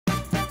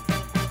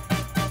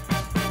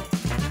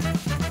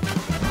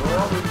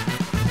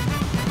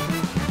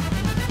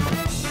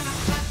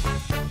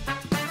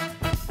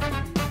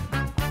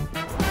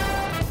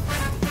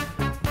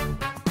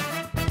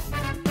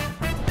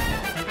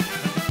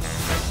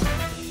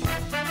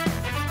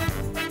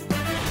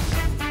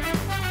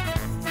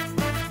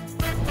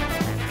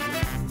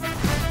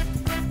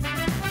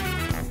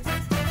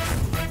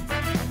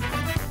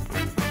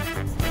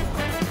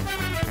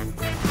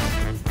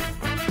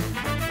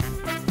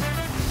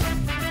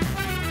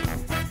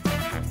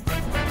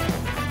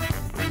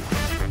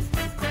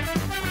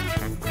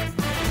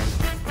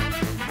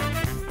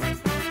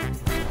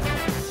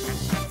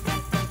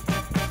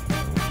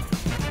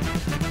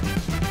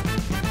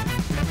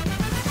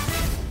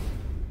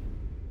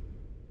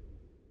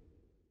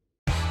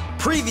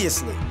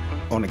Previously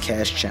on the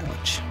Cash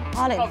Challenge.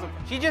 All in.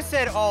 She just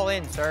said all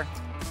in, sir.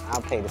 I'll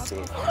pay to see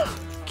it.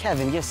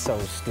 Kevin, you're so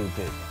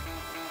stupid.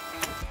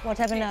 What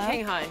happened now?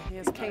 King high. He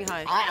has king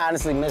high. I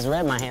honestly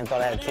misread my hand,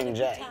 thought I had king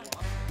jack.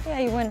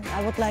 Yeah, you win.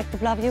 I would like to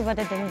bluff you, but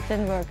it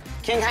didn't work.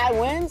 King high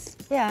wins?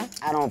 Yeah.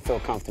 I don't feel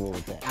comfortable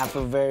with that. I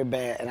feel very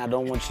bad, and I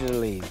don't want you to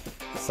leave.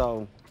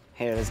 So,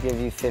 here, let's give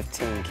you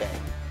 15K.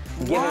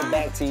 Give it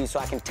back to you so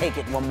I can take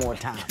it one more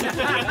time.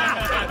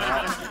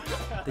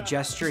 The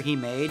gesture he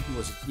made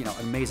was, an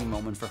amazing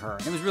moment for her.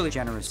 And it was really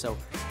generous, so,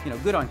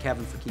 good on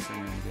Kevin for keeping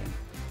her in the game.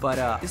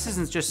 But this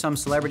isn't just some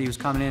celebrity who's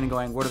coming in and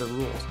going, what are the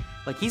rules?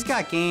 Like, he's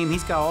got game,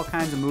 he's got all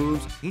kinds of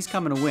moves. He's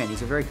coming to win.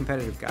 He's a very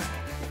competitive guy.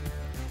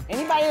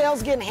 Anybody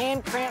else getting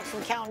hand cramps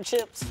from counting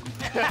chips?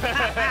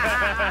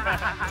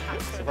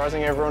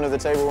 Surprising everyone at the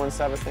table wants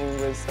to have a thing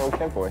with old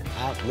Kev Boy.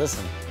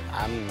 Listen,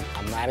 I'm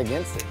not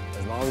against it.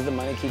 As long as the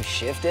money keeps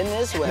shifting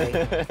this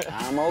way,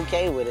 I'm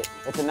okay with it.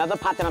 It's another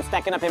pot that I'm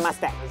stacking up in my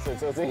stack.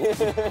 It's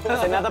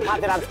another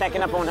pot that I'm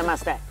stacking up onto my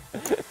stack.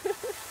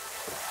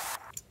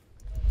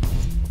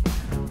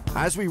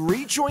 As we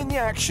rejoin the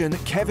action,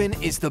 Kevin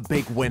is the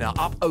big winner,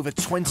 up over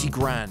 20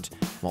 grand,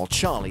 while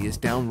Charlie is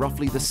down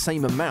roughly the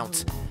same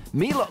amount.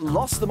 Mila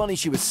lost the money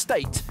she was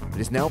staked, but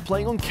is now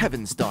playing on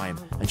Kevin's dime,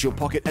 and she'll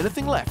pocket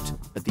anything left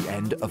at the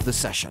end of the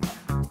session.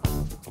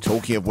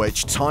 Talking of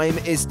which, time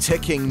is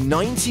ticking.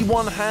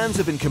 91 hands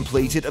have been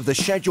completed of the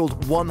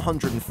scheduled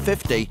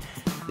 150.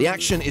 The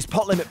action is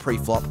pot limit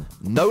pre-flop,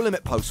 no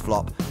limit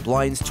post-flop,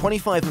 blinds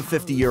 25 and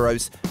 50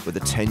 euros with a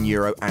 10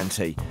 euro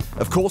ante.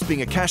 Of course,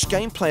 being a cash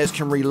game, players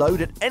can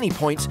reload at any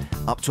point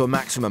up to a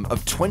maximum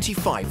of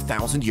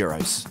 25,000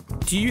 euros.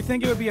 Do you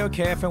think it would be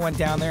okay if I went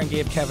down there and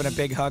gave Kevin a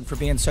big hug for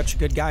being such a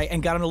good guy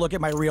and got him to look at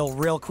my reel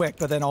real quick,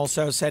 but then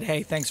also said,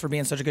 hey, thanks for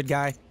being such a good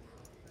guy?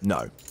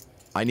 No.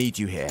 I need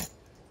you here.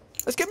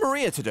 Let's get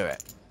Maria to do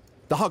it.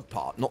 The hug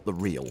part, not the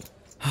reel.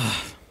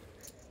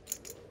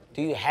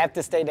 Do you have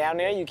to stay down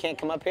there? You can't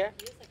come up here?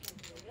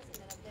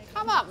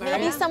 Come up, Maria.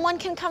 Maybe someone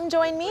can come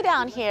join me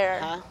down here.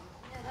 Huh?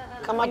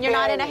 Come when up you're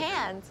here not in a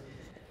hand.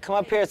 Come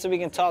up here so we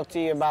can talk to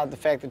you about the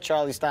fact that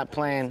Charlie stopped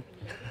playing.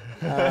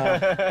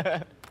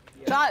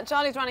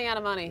 Charlie's running out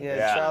of money.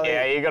 Yeah, Charlie.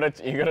 Yeah, you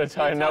gotta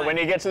tighten up when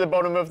you get to the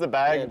bottom of the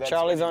bag. Yeah,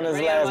 Charlie's on his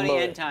last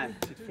bullet. End time.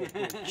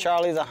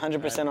 Charlie's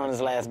 100% on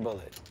his last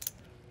bullet.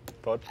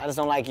 Pod. I just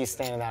don't like you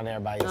standing down there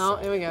by Oh,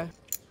 yourself. here we go.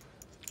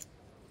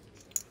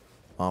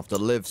 After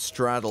Liv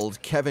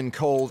straddled, Kevin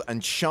called,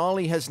 and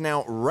Charlie has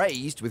now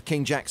raised with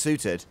King Jack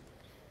suited.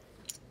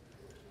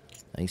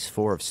 Ace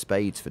 4 of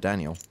spades for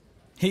Daniel.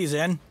 He's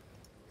in.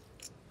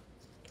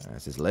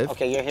 As is Liv.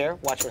 Okay, you're here.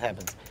 Watch what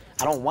happens.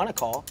 I don't want to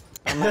call.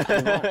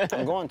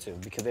 I'm going to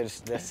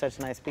because they're such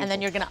nice people. And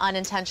then you're going to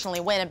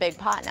unintentionally win a big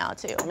pot now,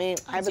 too. I mean,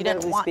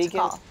 hypothetically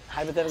speaking.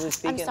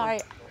 I'm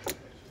sorry.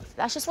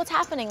 That's just what's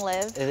happening,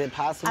 Liv. Is it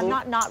possible?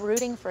 I'm not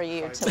rooting for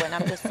you to win.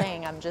 I'm just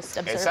saying. I'm just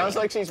observing. It sounds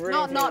like she's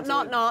rooting for you.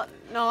 Not.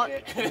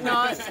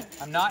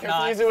 I'm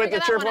not. Use it with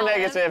the triple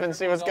negative and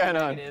see what's going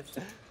on.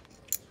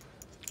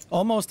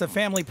 Almost a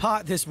family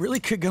pot. This really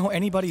could go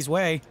anybody's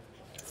way.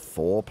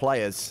 4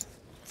 players.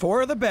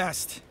 4 of the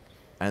best.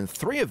 And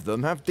 3 of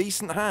them have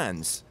decent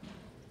hands.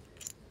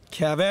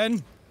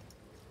 Kevin.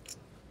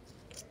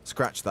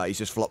 Scratch that, he's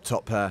just flopped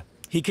top pair.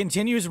 He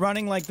continues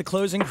running like the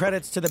closing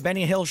credits to the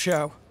Benny Hill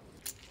show.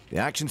 The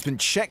action's been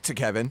checked to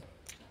Kevin.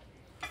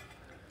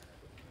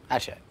 I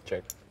check.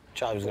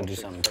 Charlie was going to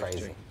do something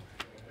crazy.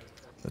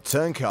 The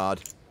turn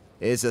card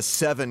is a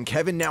 7.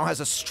 Kevin now has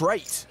a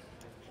straight.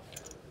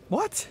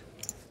 What?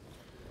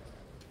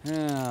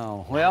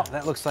 Oh, well,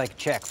 that looks like a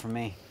check for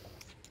me.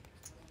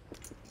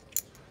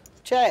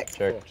 Check.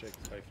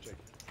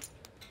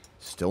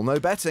 Still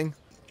no betting.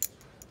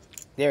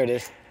 There it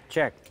is.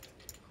 Check.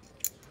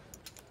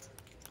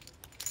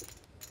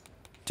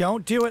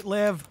 Don't do it,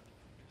 Liv.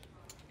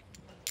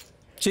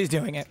 She's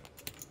doing it.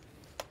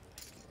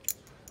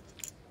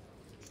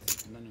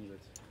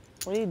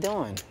 What are you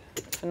doing?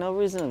 For no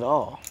reason at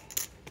all.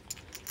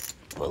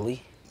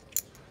 Bully.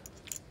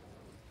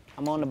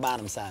 I'm on the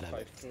bottom side of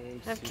it.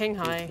 I have king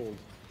high.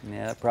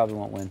 Yeah, that probably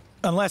won't win.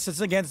 Unless it's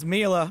against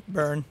Mila,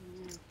 Burn.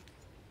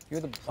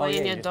 You're the.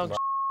 Playing your dog.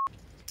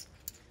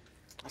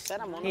 I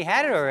said I'm on He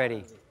had it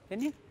already,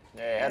 didn't you?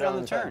 Yeah, Had it on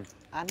the turn.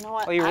 I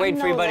know. Oh, you were waiting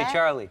for your buddy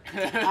Charlie.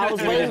 I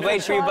was waiting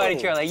for your buddy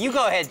Charlie. You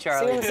go ahead,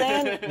 Charlie. See what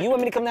I'm saying? You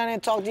want me to come down here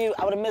and talk to you?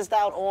 I would have missed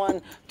out on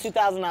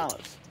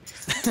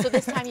 $2,000. So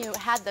this time you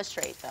had the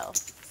straight, though.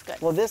 It's good.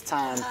 Well, this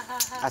time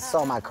I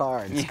saw my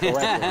cards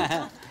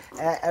correctly.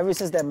 Ever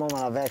since that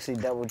moment, I've actually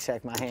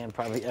double-checked my hand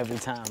probably every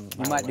time.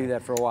 You might do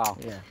that for a while.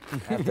 Yeah,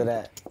 after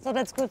that. So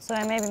that's good. So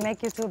I maybe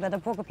make you two a better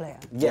poker player.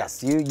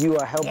 Yes, you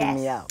are helping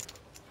me out.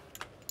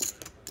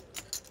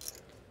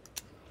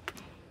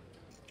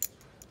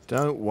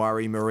 Don't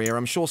worry, Maria.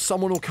 I'm sure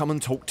someone will come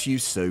and talk to you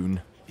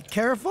soon. Be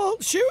careful.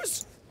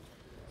 Shoes.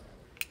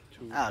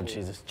 Oh,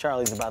 Jesus.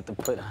 Charlie's about to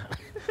put...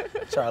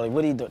 Charlie,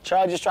 what are you doing?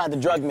 Charlie just tried to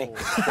drug me.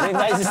 Did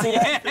anybody just see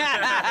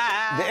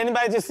that? Did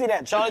anybody just see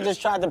that? Charlie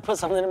just tried to put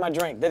something in my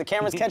drink. Did the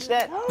cameras catch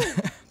that?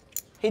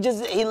 He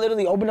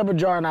literally opened up a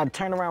jar and I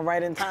turned around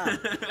right in time.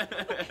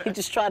 He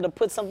just tried to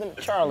put something,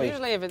 Charlie.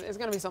 Usually if it's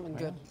going to be something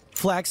good.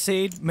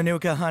 Flaxseed,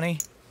 Manuka honey.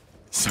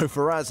 So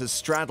Faraz has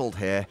straddled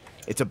here.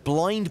 It's a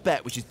blind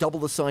bet, which is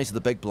double the size of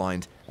the big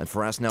blind, and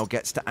Faraz now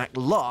gets to act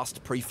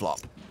last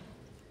pre-flop.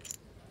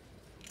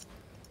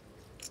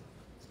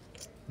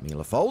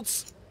 Mila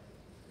folds.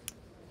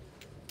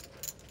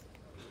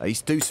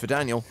 Ace deuce for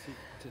Daniel.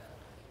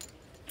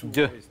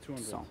 200. 200?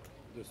 200.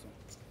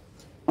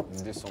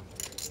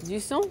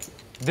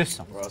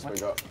 What else we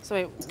got? So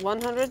wait,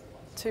 100,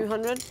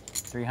 200?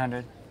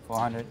 300,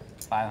 400,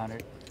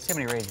 500. See how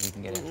many raises you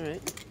can get All in.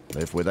 right.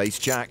 Live with ace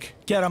jack.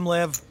 Get him,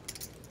 Liv.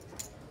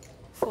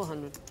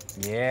 400.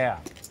 Yeah.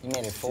 You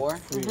made it 4?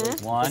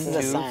 1, This is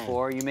a 2, sign.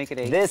 4. You make it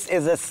 8. This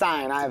is a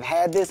sign. I've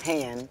had this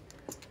hand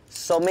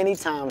so many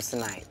times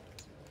tonight.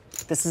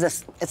 It's a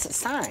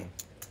sign.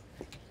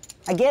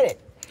 I get it.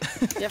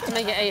 You have to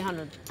make it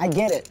 800. I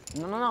get it.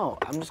 No.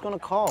 I'm just gonna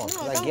call.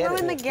 No, I don't get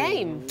ruin it. the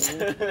game.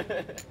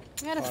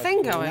 We had a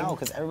thing going. No,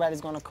 because everybody's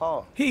gonna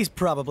call. He's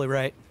probably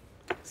right.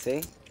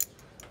 See?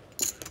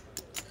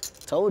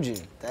 Told you.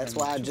 That's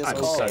why I just I'm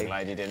called. so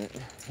glad you didn't.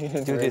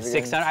 Dude did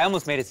 600. I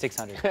almost made it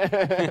 600.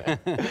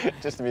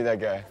 Just to be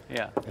that guy.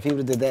 Yeah. If he would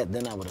have did that,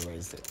 then I would have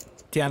raised it.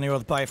 Daniel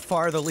with by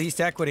far the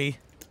least equity.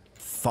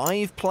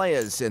 5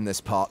 players in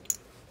this pot.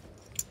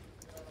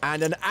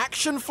 And an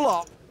action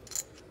flop.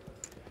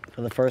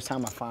 For the first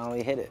time, I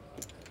finally hit it.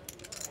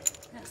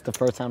 It's the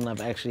first time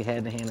I've actually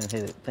had the hand and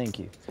hit it. Thank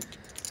you.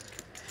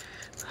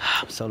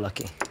 I'm so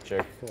lucky.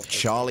 Sure.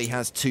 Charlie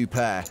has 2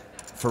 pair.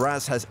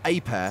 Faraz has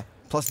a pair,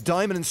 plus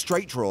diamond and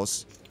straight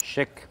draws.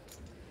 Chic.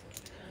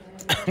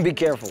 Be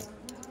careful.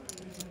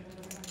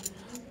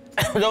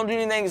 Don't do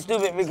anything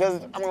stupid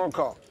because I'm gonna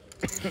call.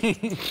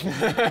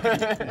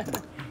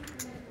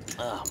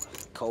 Oh,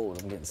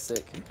 cold. I'm getting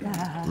sick.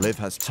 Liv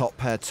has top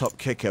pair, top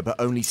kicker, but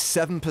only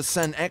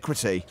 7%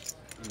 equity.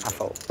 I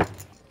fold.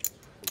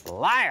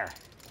 Liar.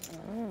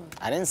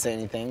 I didn't say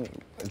anything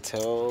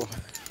until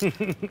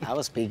I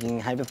was speaking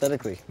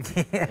hypothetically.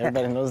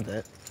 Everybody knows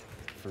that.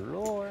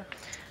 Floor.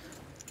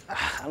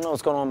 I don't know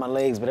what's going on with my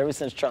legs, but ever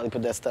since Charlie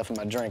put that stuff in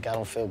my drink, I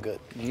don't feel good.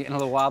 You getting a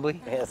little wobbly?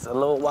 Yeah, it's a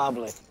little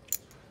wobbly.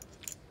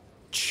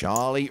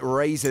 Charlie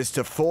raises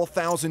to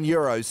 4,000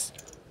 euros.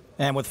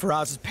 And with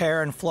Faraz's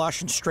pair and flush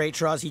and straight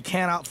draws, he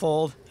cannot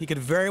fold. He could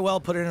very well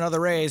put in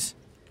another raise.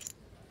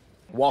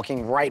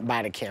 Walking right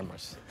by the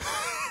cameras.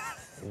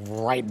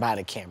 Right by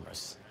the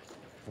cameras.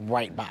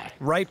 Right by.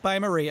 Right by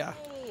Maria.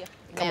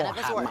 Man of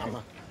his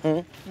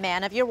word.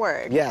 Man of your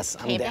word. Yes,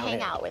 I'm Came down to hang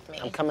here. out with me.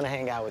 I'm coming to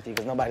hang out with you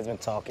because nobody's been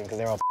talking because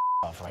they're all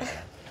off right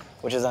now,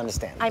 which is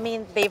understandable. I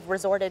mean, they've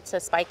resorted to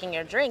spiking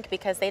your drink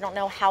because they don't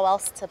know how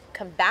else to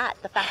combat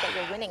the fact that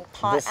you're winning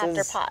pot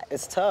after pot.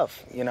 It's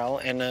tough, you know,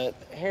 and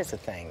here's the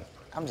thing.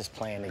 I'm just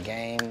playing the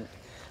game,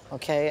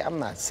 okay? I'm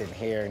not sitting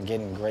here and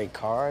getting great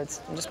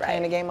cards. I'm just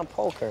playing a game of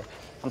poker.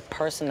 I'm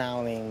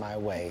personality my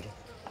way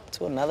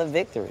to another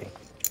victory.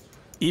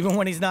 Even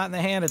when he's not in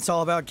the hand, it's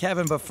all about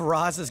Kevin, but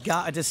Faraz has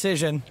got a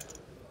decision.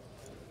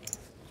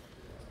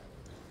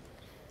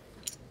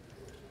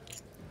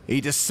 He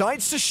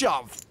decides to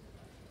shove.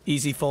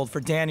 Easy fold for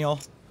Daniel.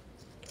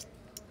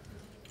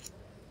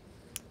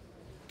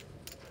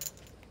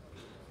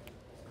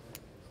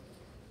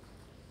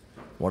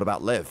 What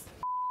about Liv?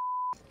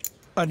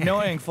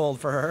 Annoying fold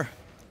for her.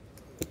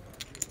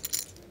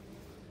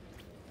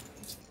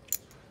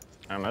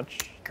 How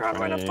much?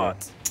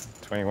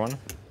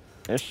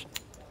 21-ish.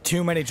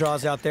 Too many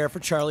draws out there for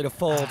Charlie to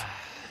fold.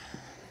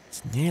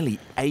 It's nearly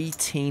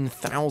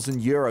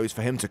 18,000 euros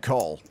for him to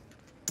call.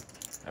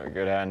 Have a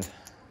good hand.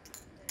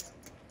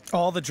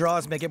 All the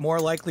draws make it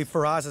more likely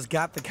Faraz has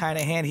got the kind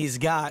of hand he's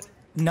got.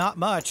 Not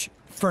much,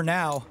 for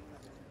now.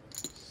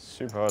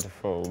 Super hard to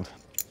fold.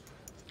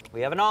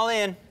 We have an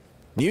all-in.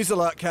 News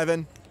alert,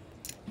 Kevin.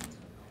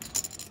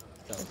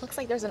 It looks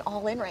like there's an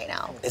all-in right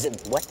now. Is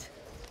it what?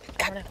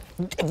 God,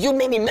 you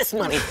made me miss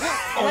money.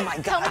 Oh my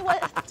God. Tell me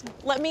what.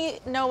 Let me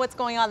know what's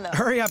going on though.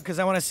 Hurry up, because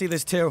I want to see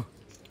this too.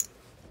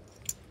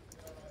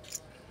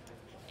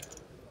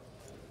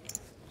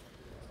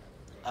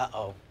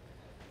 Uh-oh.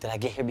 Did I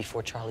get here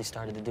before Charlie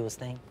started to do his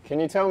thing? Can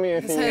you tell me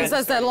if he... There's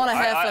a lot of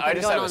hair I flipping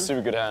just going have on. a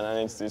super good hand.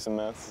 I need to do some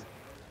maths.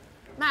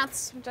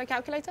 Maths, do I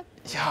calculator?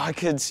 Yeah, I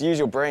could use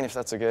your brain if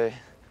that's okay.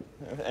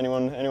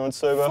 Anyone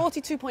sober?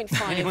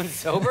 42.5. Anyone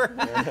sober?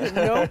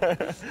 No.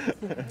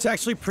 It's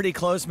actually pretty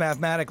close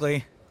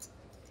mathematically.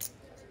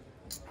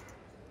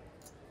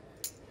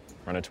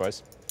 Run it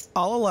twice.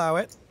 I'll allow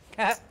it.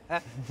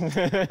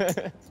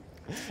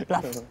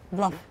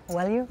 Bluff.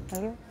 Will you? I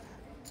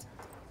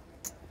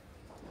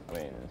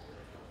mean...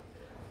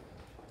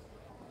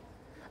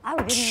 I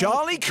didn't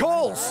Charlie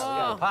calls.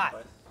 Oh.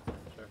 Pot.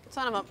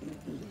 Sign him up.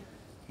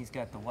 He's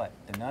got the what?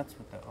 The nuts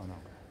with the, oh no.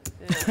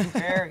 Two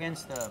pair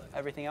against the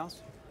everything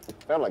else?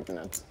 Felt like the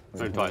nuts.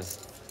 No,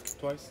 twice.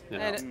 Twice? I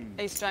had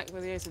ace jack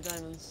with the ace of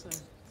diamonds. So.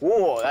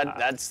 Whoa,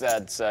 that's I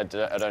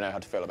don't know how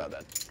to feel about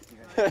that.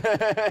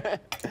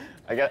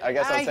 I guess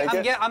I'll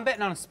take it. I'm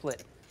betting on a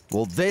split.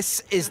 Well,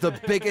 this is the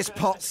biggest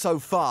pot so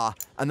far,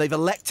 and they've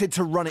elected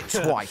to run it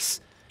twice.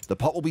 The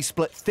pot will be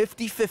split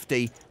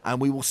 50-50, and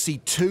we will see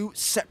 2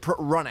 separate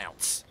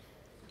runouts.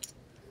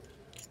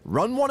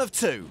 Run 1 of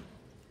 2.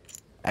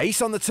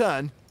 Ace on the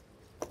turn.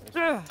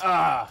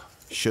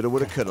 Shoulda,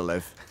 woulda, coulda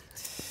live.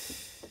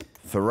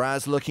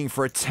 Faraz looking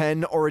for a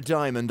 10 or a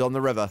diamond on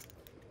the river.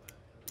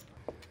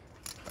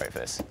 Wait for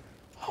this.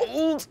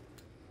 Hold!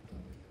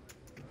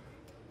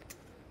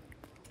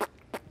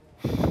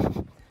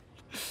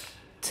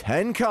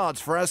 Ten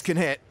cards Faraz can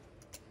hit.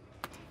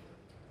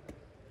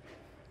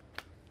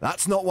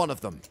 That's not one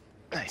of them.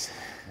 Nice.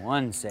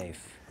 One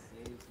safe.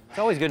 It's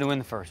always good to win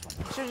the first one.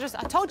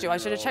 I told you I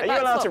should have checked Are that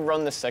you allowed flop. to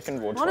run the second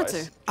board Wanted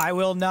twice? to. I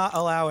will not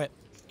allow it.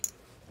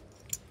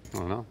 I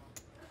don't know.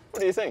 What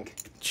do you think?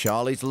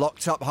 Charlie's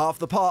locked up half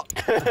the pot.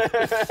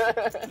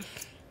 At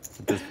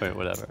this point,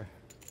 whatever.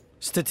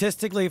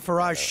 Statistically,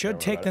 Faraz should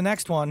take the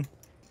next one.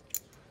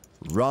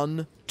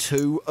 Run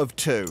 2 of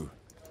 2.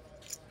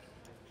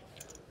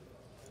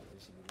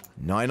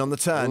 9 on the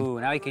turn. Ooh,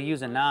 now he could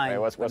use a 9, Wait,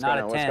 what's but going not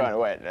on? a What's 10. going on?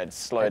 Wait, let's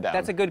slow it down.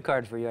 That's a good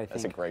card for you, I think.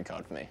 That's a great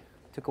card for me.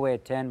 Took away a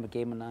 10, but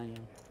gave him a 9.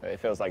 It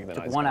feels like the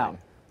Took night's one coming. out.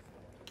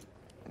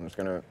 I'm just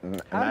going to How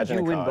did imagine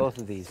you a win card. both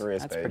of these? 3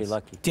 of That's spades. pretty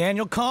lucky.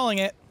 Daniel calling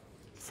it.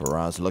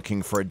 Faraz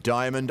looking for a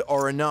diamond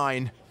or a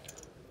 9.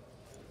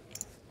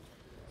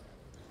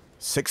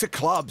 6 of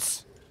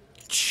clubs.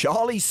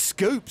 Charlie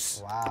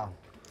scoops. Wow.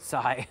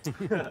 Sigh.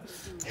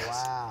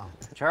 Wow.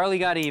 Charlie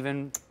got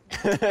even.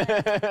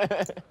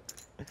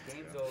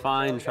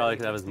 Fine, Charlie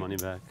could have his money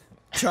back.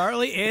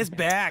 Charlie is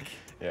back.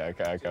 Yeah,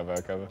 okay, I cover.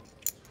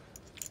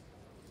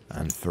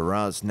 And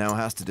Faraz now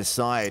has to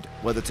decide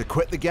whether to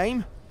quit the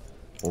game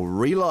or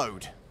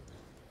reload.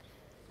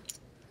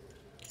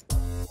 I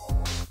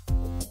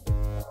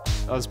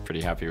was pretty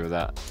happy with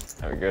that.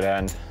 Have a good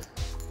hand.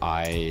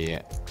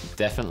 I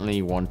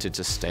definitely wanted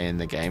to stay in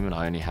the game, and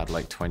I only had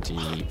like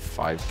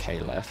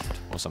 25k left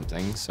or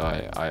something. So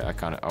I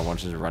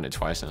wanted to run it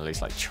twice and at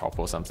least like chop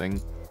or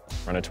something.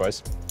 Run it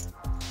twice.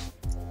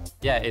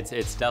 Yeah,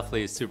 it's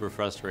definitely super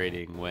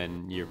frustrating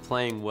when you're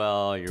playing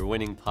well, you're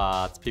winning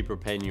pots, people are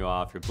paying you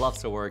off, your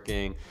bluffs are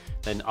working,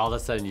 then all of a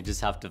sudden you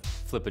just have to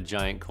flip a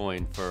giant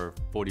coin for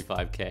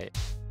 45k.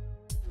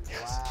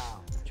 Wow.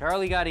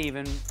 Charlie got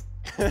even.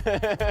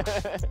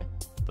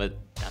 But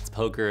that's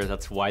poker,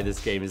 that's why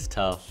this game is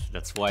tough,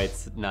 that's why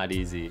it's not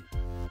easy.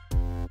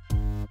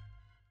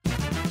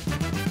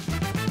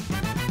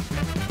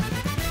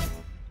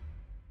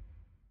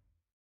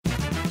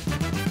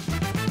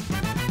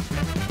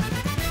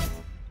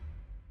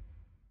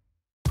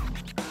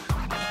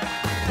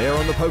 Here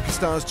on the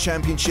PokerStars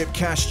Championship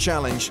Cash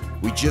Challenge,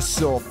 we just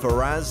saw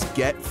Faraz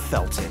get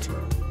felted.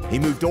 He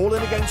moved all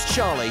in against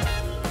Charlie,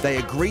 they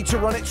agreed to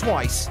run it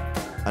twice,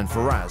 and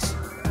Faraz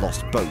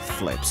lost both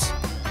flips.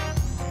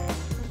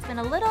 It's been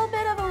a little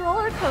bit of a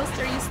roller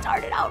coaster. You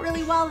started out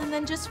really well, and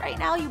then just right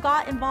now you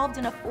got involved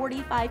in a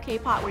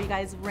 45k pot where you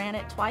guys ran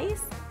it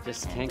twice.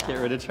 Just can't get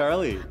rid of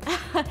Charlie.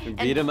 We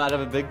beat him out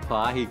of a big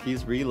pot, he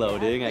keeps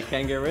reloading, I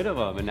can't get rid of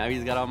him, and now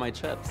he's got all my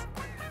chips.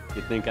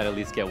 You'd think I'd at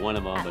least get one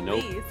of them, but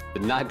nope,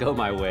 did not go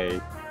my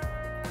way.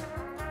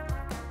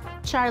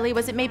 Charlie,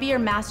 was it maybe your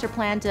master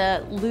plan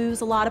to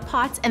lose a lot of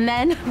pots and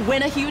then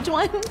win a huge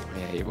one?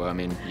 Yeah, well, I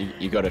mean,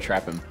 you got to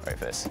trap him. Wait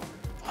for this.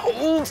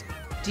 Hold!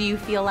 Do you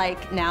feel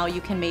like now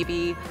you can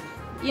maybe,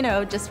 you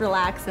know, just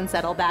relax and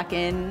settle back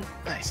in?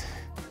 Nice.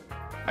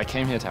 I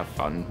came here to have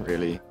fun,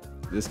 really.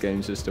 This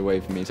game's just a way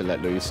for me to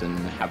let loose and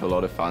have a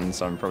lot of fun,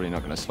 so I'm probably not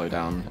going to slow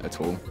down at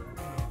all.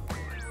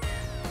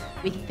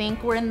 We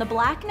think we're in the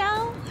black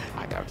now?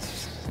 I doubt.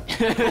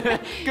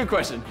 Good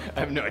question. I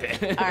have no idea.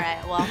 All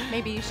right, well,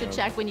 maybe you should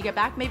check when you get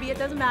back. Maybe it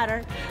doesn't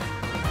matter.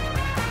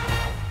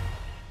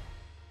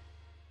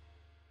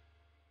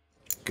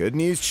 Good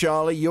news,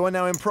 Charlie. You are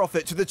now in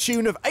profit to the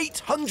tune of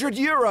 800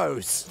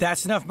 euros.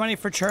 That's enough money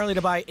for Charlie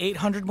to buy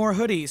 800 more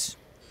hoodies.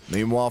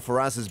 Meanwhile,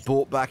 Faraz has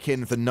bought back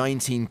in for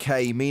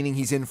 19k, meaning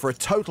he's in for a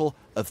total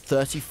of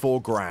 34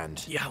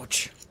 grand.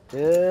 Ouch.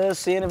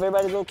 Just seeing if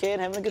everybody's okay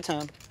and having a good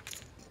time.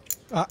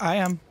 I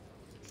am.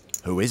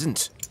 Who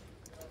isn't?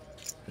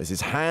 This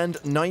is hand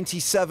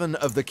 97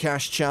 of the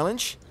cash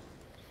challenge.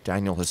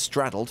 Daniel has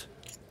straddled.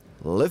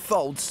 Liv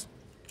folds.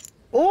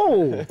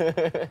 Oh!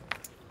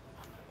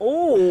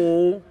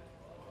 Oh!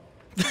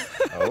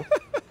 Oh?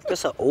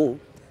 Just a oh.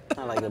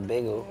 Not like a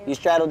big oh. You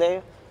straddle,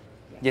 Dave?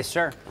 Yes,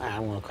 sir. I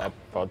want to call.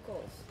 Pod.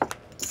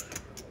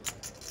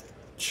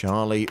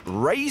 Charlie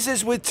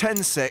raises with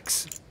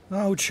 10-6.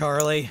 Oh,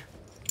 Charlie.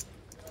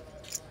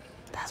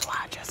 That's why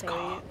I just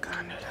called.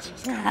 God, no,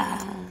 this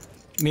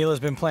was Mila's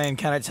been playing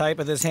kind of tight,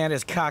 but this hand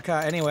is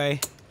caca anyway.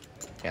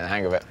 Get the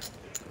hang of it.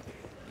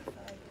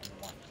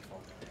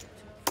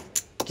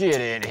 Get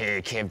in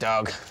here, Kib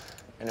Dog.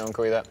 Anyone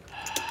call you that?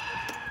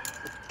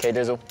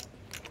 K-Dizzle?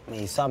 I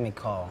mean, you saw me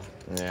call.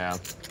 Yeah.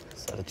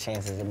 So the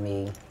chances of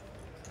me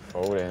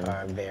Folding.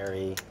 are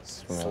very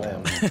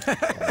slim.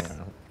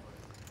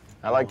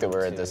 I like that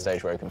we're at the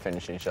stage where we can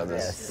finish each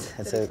other's.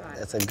 Yes,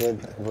 it's a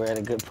good. We're at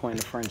a good point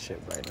of friendship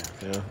right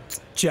now. Yeah.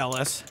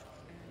 Jealous.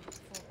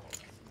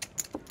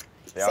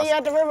 See you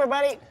at the river,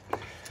 buddy.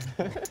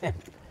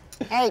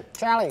 Hey,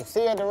 Charlie,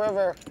 see you at the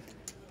river.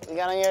 You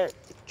got on your,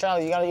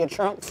 Charlie, you got on your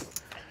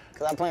trunks?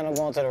 Because I plan on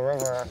going to the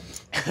river.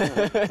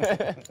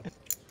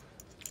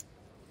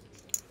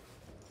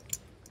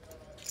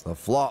 The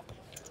flop.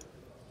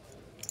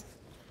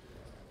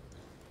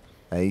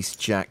 Ace,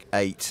 Jack,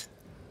 8.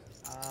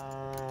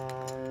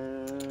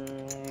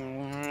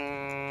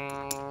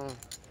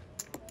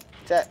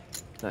 Check.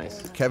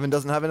 Nice. Kevin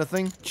doesn't have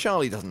anything.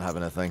 Charlie doesn't have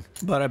anything.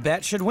 But a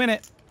bet should win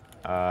it.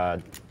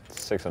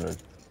 600.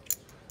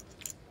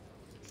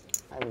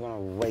 I'm gonna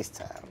waste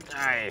time.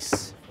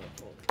 Nice.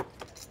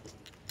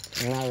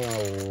 I'm not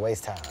gonna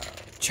waste time.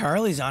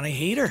 Charlie's on a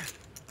heater.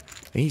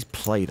 He's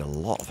played a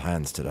lot of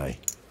hands today.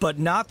 But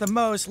not the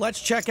most.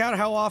 Let's check out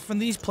how often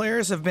these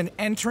players have been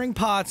entering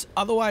pots,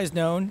 otherwise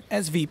known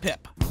as VPIP.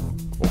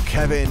 Well,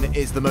 Kevin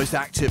is the most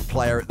active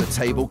player at the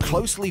table,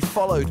 closely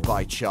followed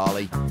by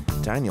Charlie.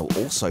 Daniel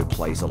also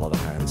plays a lot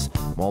of hands,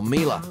 while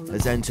Mila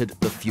has entered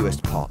the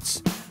fewest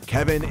pots.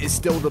 Kevin is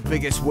still the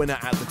biggest winner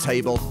at the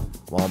table,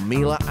 while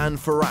Mila and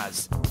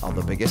Faraz are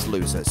the biggest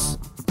losers.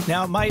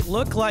 Now, it might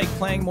look like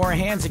playing more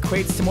hands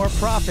equates to more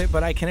profit,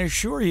 but I can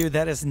assure you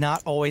that is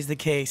not always the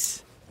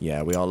case.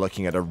 Yeah, we are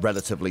looking at a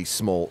relatively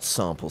small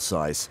sample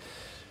size.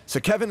 So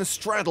Kevin has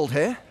straddled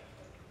here.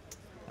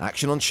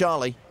 Action on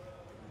Charlie.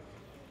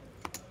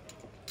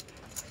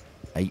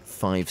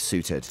 8-5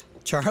 suited.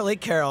 Charlie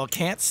Carrel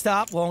can't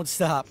stop, won't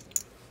stop.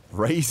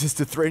 Raises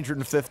to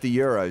 350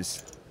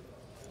 euros.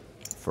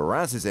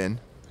 Faraz is in.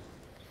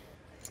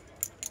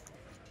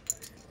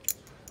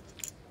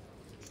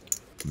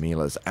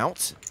 Mila's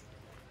out.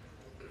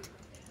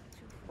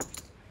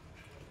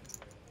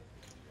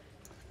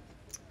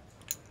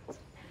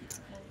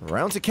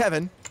 Round to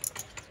Kevin.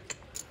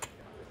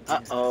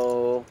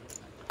 Uh-oh.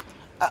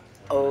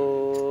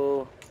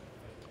 Uh-oh.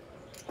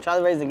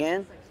 Charlie raised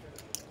again?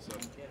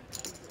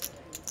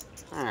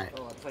 All right.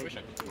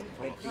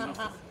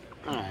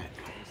 All right.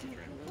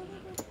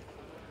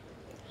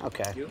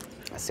 Okay.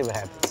 Let's see what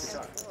happens.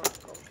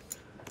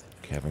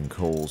 Kevin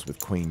calls with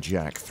Queen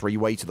Jack.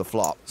 3-way to the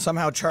flop.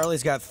 Somehow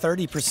Charlie's got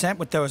 30%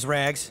 with those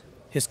rags.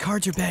 His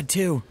cards are bad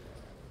too.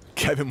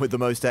 Kevin with the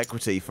most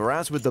equity.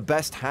 Faraz with the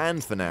best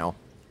hand for now.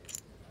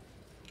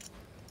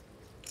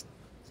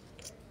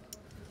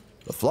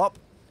 The flop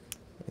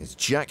is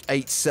Jack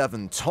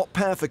 8-7. Top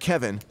pair for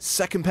Kevin.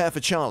 Second pair for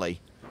Charlie.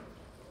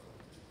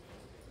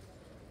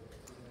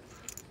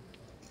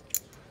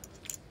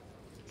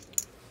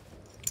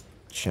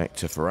 Check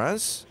to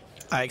Faraz.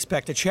 I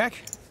expect a check.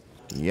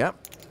 Yep.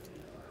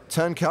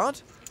 Turn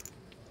card.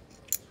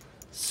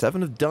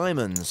 7 of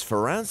diamonds.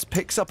 Faraz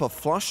picks up a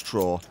flush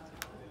draw.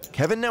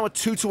 Kevin now a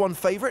 2-1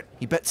 favorite.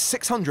 He bets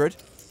 600.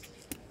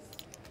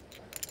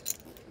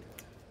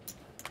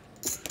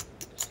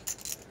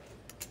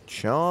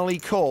 Charlie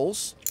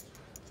calls.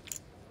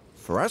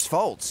 Faraz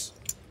folds.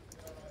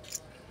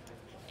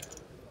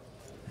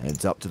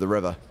 Heads up to the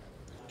river.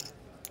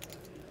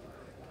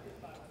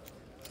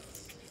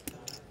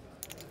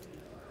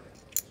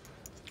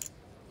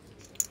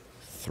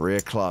 Three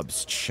of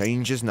clubs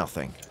changes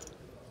nothing.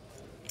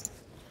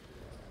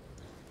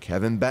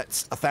 Kevin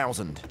bets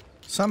 1,000.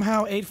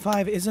 Somehow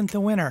 8-5 isn't the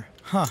winner.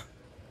 Huh.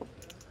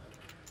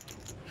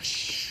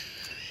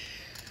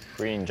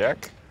 Queen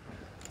Jack.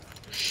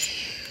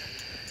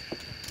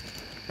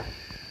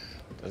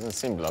 Doesn't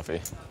seem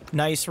bluffy.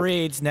 Nice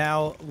reads.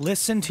 Now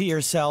listen to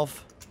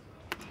yourself.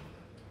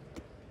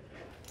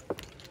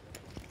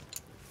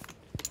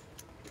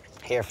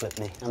 Hair flip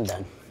me. I'm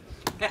done.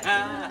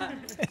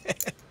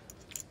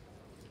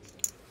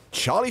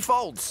 Charlie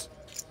folds.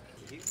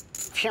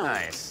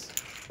 Nice.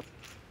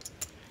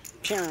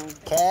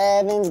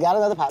 Kevin's got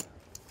another pot.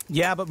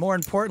 Yeah, but more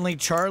importantly,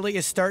 Charlie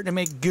is starting to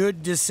make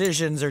good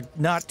decisions, or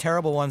not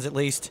terrible ones at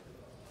least.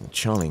 Well,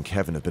 Charlie and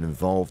Kevin have been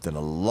involved in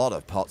a lot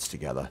of pots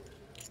together.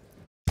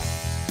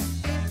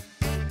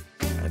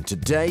 And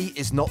today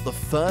is not the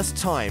first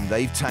time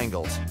they've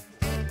tangled.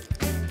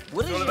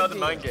 What is all about the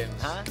mind games,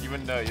 huh? You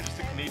wouldn't know, you're just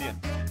a comedian.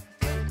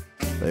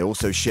 They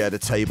also shared a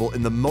table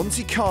in the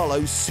Monte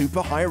Carlo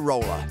Super High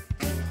Roller.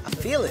 I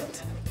feel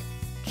it.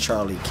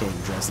 Charlie came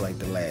dressed like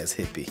the last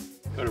hippie.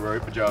 Corduroy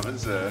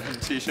pajamas,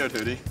 t-shirt,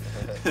 hoodie.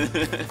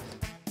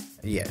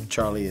 Yeah,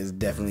 Charlie is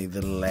definitely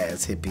the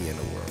last hippie in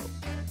the world.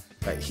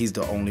 Like, he's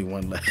the only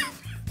one left.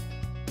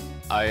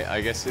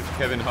 I guess if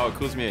Kevin Hart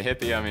calls me a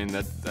hippie, I mean,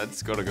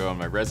 that's got to go on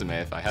my resume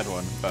if I had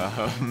one.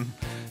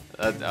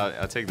 But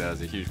I'll take that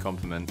as a huge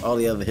compliment. All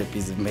the other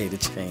hippies have made a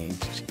change.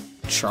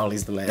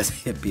 Charlie's the last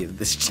hippie of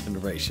this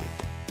generation.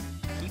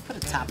 Can you put a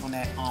top on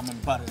that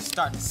almond butter? It's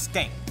starting to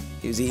stink.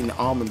 He was eating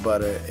almond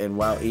butter, and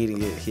while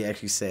eating it, he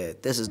actually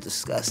said, "This is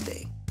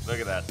disgusting." Look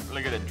at that.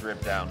 Look at it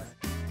drip down.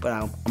 But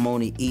I'm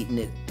only eating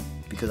it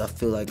because I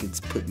feel like it's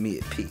put me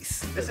at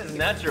peace. This is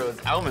natural.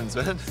 It's almonds,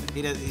 man.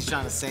 He's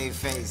trying to save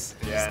face.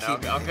 Yeah,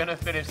 no, I'm going to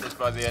finish this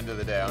by the end of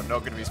the day. I'm not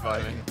going to be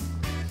smiling.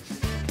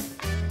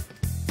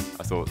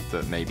 I thought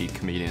that maybe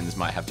comedians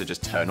might have to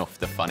just turn off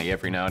the funny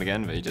every now and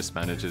again, but he just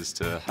manages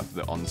to have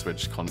the on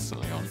switch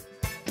constantly on.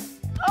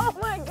 Oh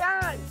my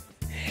God!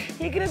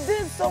 He could have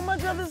did so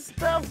much other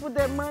stuff with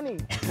that money.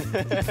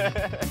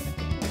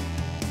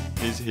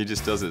 He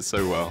just does it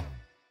so well.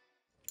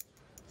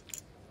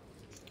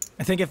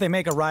 I think if they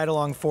make a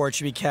ride-along for it,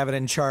 should be Kevin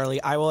and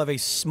Charlie. I will have a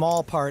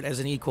small part as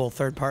an equal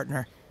third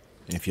partner.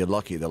 If you're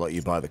lucky, they'll let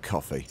you buy the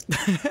coffee.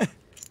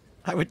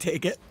 I would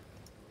take it.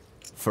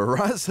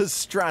 Faraz has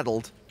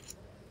straddled.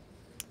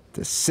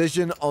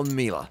 Decision on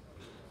Mila.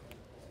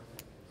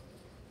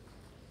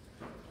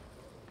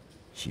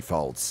 She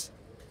folds.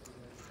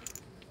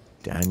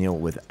 Daniel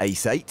with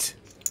ace-8.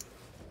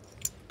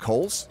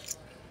 Calls.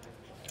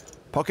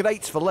 Pocket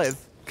 8s for Liv.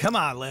 Come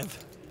on,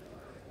 Liv.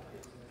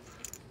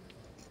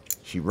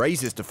 She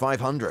raises to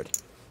 500.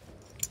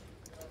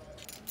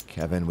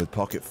 Kevin with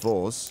pocket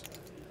 4s.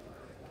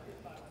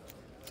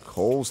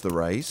 Calls the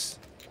raise.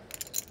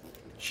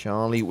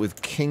 Charlie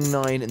with king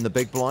 9 in the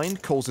big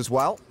blind. Calls as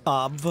well.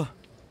 And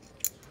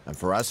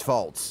Faraz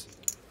folds.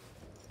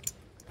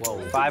 Whoa,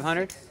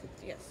 500?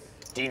 Yes.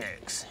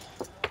 D-Nix.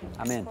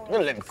 I'm in. The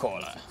limp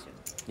caller.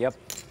 Yep,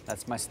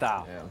 that's my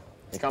style. Yeah.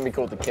 You can't be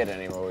called the kid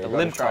anymore. We've got to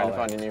limp try to caller.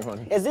 find a new one.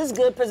 Is this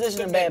good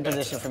position or bad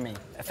position for me?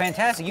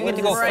 Fantastic. You get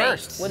to go Great.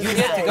 first. What You does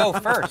it get to say? go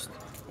first.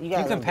 You You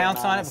guys can aren't pounce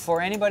being on it honest. before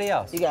anybody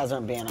else. You guys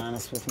aren't being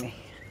honest with me.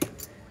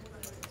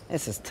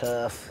 This is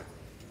tough.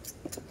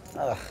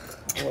 Ugh.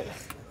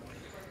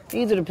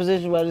 These are the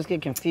positions where I just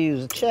get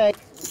confused. Check.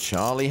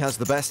 Charlie has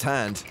the best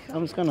hand.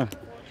 I'm just gonna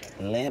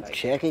limp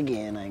check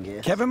again, I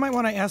guess. Kevin might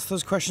want to ask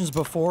those questions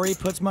before he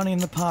puts money in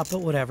the pot,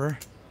 but whatever.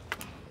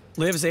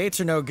 Liv's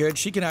 8s are no good.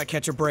 She cannot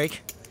catch a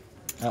break.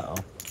 Uh-oh.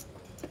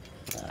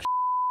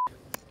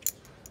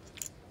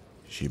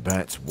 She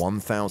bets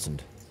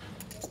 1,000.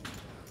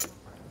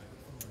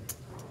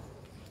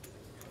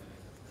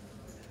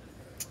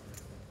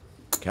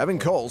 Kevin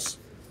calls.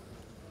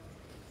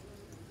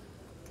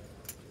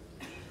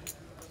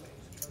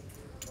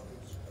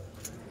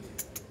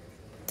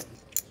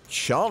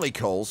 Charlie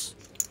calls.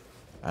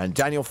 And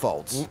Daniel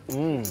folds.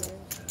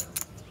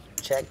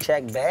 Check,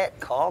 check, bet,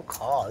 call,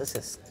 call. This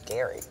is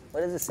scary. What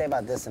does it say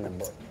about this in the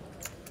book?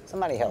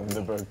 Somebody help me.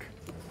 The book.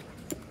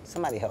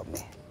 Somebody help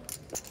me.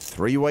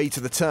 3-way to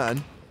the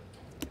turn.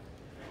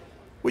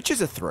 Which is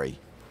a 3.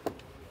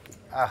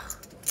 Ugh.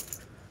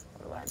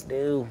 What do I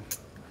do?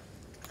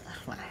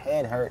 My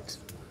head hurts.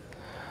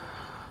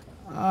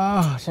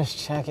 Oh, just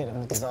check it.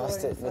 I'm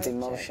exhausted with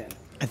emotion.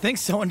 I think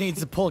someone needs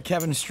to pull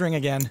Kevin's string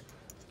again.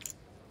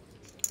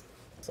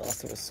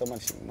 Exhausted with so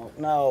much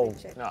emotion. No.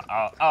 No,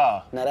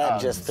 Now that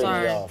just threw me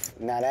Sorry. off.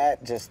 Now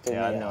that just threw me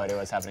Yeah, I off. have no idea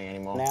what's happening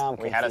anymore. Now I'm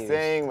we had a confused.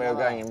 thing, we were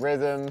going in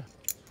rhythm.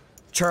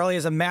 Charlie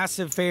is a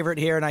massive favorite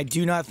here, and I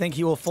do not think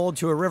he will fold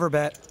to a river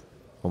bet.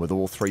 And with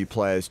all 3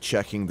 players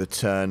checking the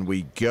turn,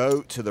 we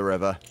go to the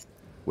river,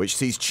 which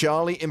sees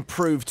Charlie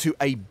improve to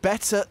a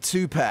better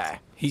 2-pair.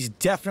 He's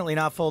definitely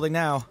not folding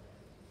now.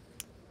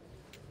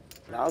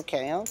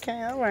 Okay,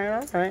 okay, all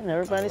right.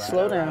 Everybody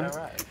slow down.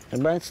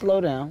 Everybody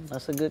slow down.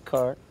 That's a good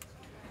card.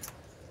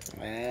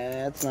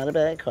 That's not a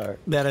bad card.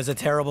 That is a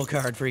terrible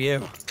card for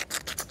you.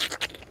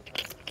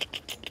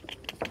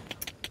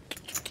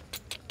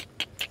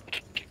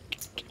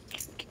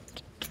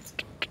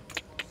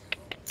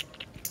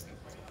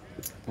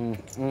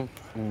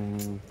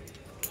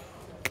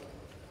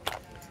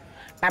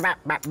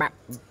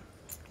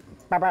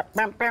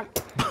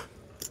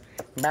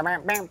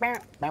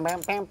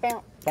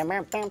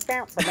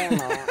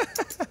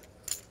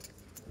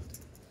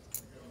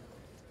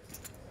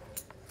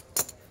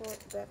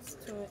 That's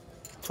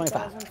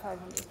 25.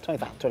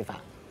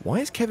 Why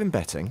is Kevin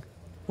betting?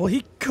 Well,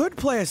 he could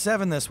play a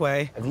 7 this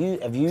way.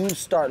 If you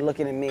start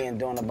looking at me and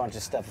doing a bunch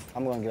of stuff,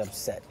 I'm gonna get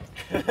upset.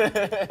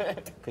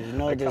 Because you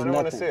know I there's kinda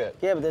wanna nothing. see it.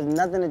 Yeah, but there's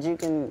nothing that you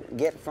can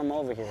get from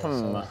over here,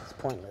 so it's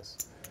pointless.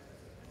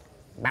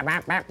 That's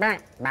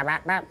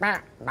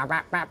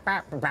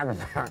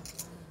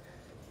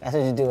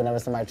what you do whenever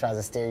somebody tries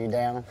to stare you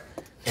down.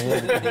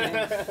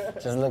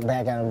 Just look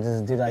back at them,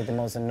 just do like the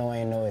most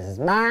annoying noises.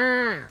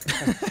 Ma!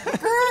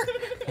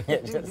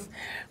 Just,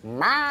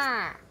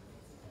 ma!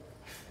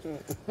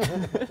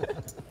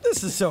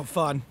 This is so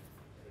fun.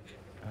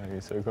 Oh,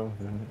 you're so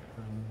confident.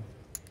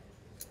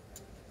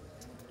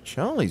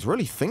 Charlie's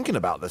really thinking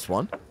about this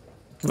one.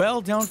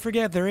 Well, don't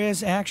forget, there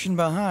is action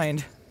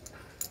behind.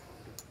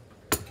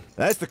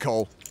 There's the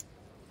call.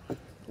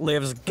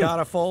 Liv's got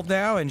to fold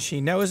now, and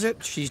she knows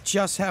it. She's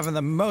just having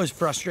the most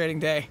frustrating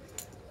day.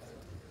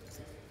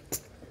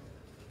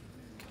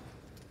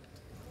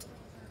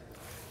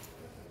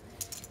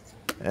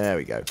 There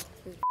we go.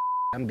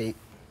 I'm beat.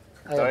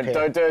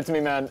 Don't do it to me,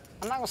 man.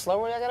 I'm not gonna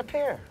slow roll, I got a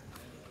pair.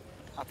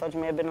 I thought you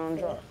may have been on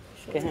the draw.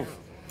 Get him.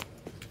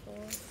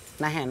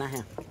 Not him, not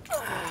him.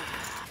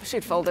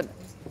 She'd folded.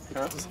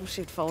 Huh?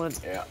 She'd folded.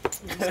 Yeah.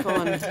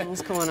 I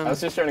was calling him. I was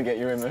just trying to get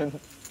you in, man.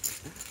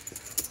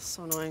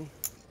 So annoying.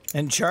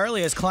 And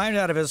Charlie has climbed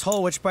out of his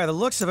hole, which by the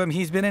looks of him,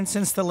 he's been in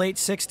since the late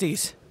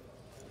 60s.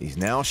 He's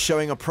now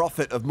showing a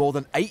profit of more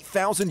than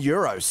 8,000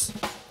 euros.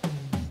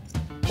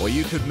 Or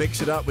you could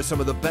mix it up with some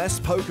of the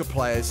best poker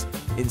players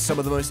in some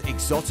of the most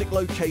exotic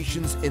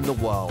locations in the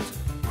world.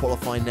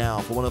 Qualify now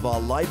for one of our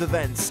live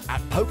events at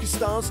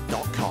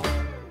PokerStars.com.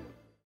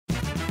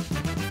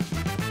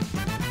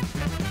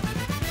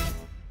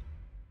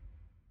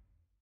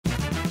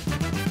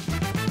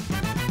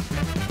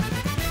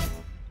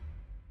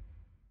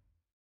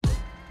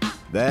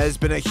 There's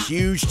been a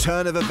huge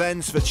turn of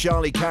events for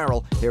Charlie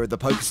Carrel here at the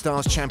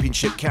PokerStars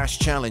Championship Cash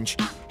Challenge.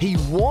 He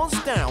was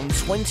down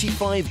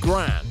 25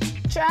 grand.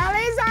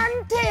 Charlie's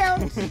on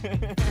tilt.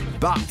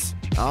 But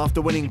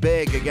after winning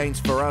big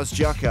against Faraz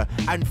Jaka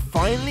and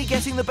finally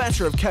getting the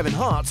better of Kevin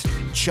Hart,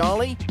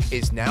 Charlie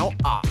is now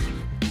up.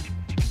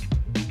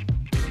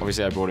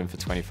 Obviously, I bought him for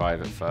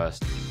 25 at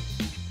first.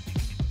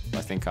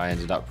 I think I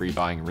ended up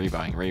rebuying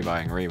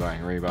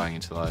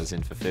until I was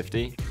in for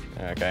 50.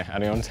 Okay,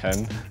 adding on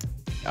 10.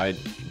 I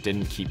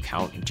didn't keep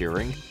count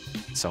during.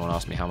 Someone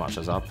asked me how much I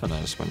was up, and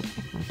I just went,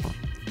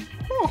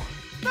 oh,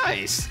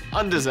 nice,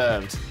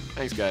 undeserved.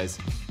 Thanks, guys.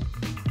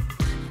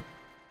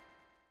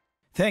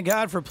 Thank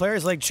God for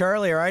players like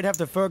Charlie, or I'd have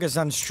to focus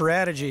on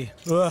strategy.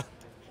 Ugh.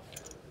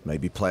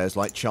 Maybe players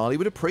like Charlie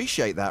would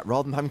appreciate that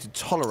rather than having to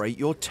tolerate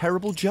your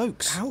terrible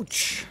jokes.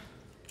 Ouch.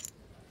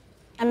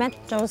 I met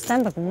Joe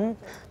Stanton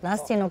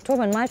last year in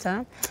October in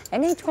Malta,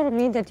 and he told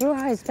me that you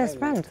are his best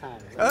friend.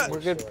 We're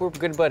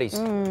good buddies.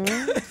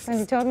 And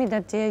he told me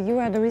that you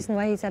are the reason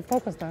why he's at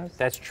PokerStars.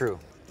 That's true.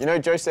 You know,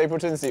 Joe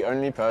Stapleton's the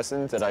only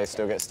person that I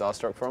still get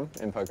starstruck from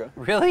in poker.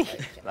 Really?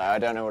 I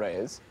don't know what it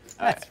is.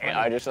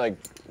 I just like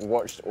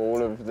watched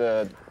all of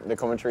the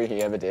commentary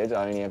he ever did.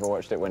 I only ever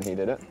watched it when he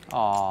did it.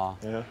 Aw,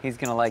 yeah. He's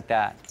gonna like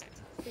that.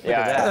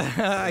 Yeah.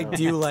 I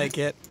do like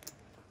it.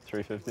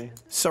 350.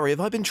 Sorry,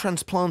 have I been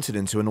transplanted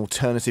into an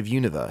alternative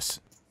universe?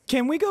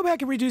 Can we go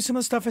back and redo some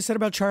of the stuff I said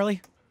about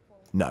Charlie?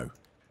 No.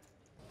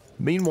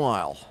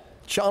 Meanwhile,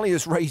 Charlie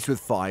has raised with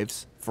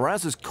fives,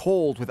 Faraz has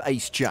called with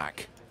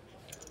ace-jack.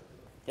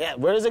 Yeah,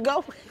 where does it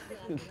go?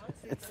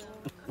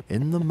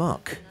 In the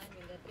muck.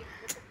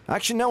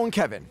 Action now on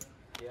Kevin.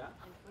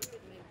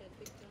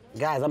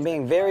 Guys, I'm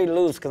being very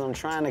loose because I'm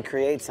trying to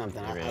create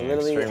something. I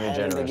literally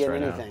haven't give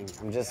anything.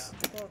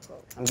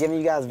 I'm giving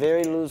you guys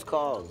very loose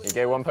calls. You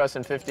gave one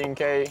person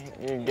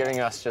 15K, you're giving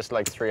us just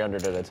like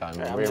 300 at a time.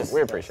 Yeah,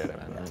 we appreciate it,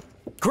 man.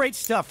 Great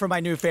stuff from my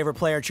new favorite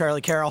player, Charlie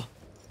Carrel.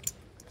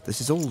 This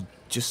is all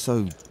just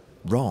so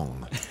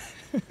wrong.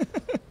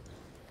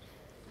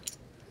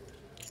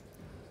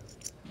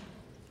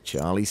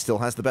 Charlie still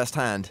has the best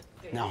hand.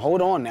 Now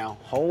hold on now.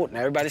 Hold. Now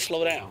everybody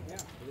slow down.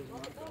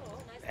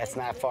 That's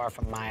not far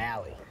from my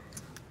alley.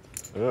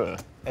 Ugh.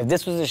 If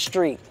this was a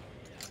street,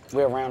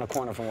 we're around the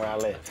corner from where I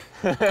live.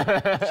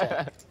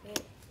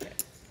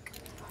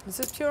 Is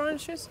this pure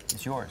orange juice?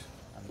 It's yours.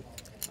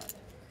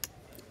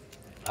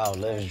 Oh,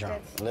 Liv's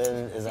drunk.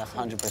 Liv is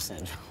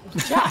 100%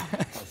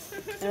 drunk.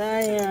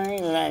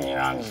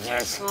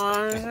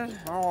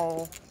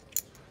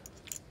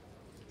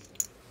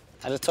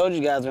 I just told you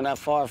guys we're not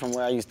far from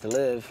where I used to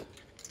live,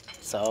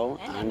 so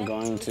I'm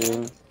going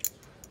to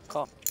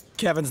call.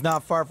 Kevin's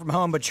not far from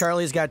home, but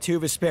Charlie's got 2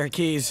 of his spare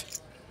keys.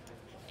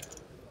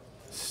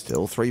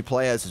 Still 3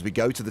 players as we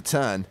go to the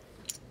turn,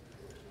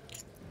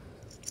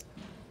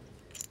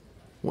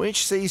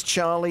 which sees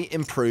Charlie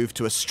improve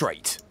to a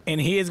straight. And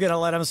he is going to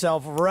let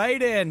himself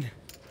right in.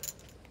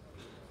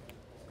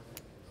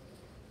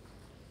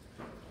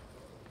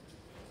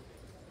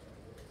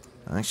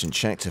 Action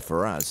check to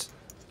Faraz,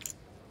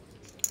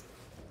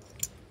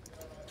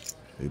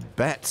 who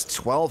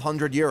bets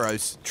 1,200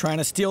 euros. Trying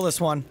to steal this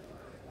one.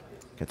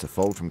 Gets a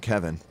fold from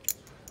Kevin.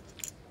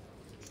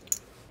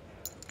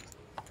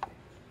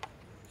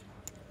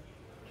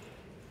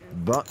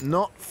 But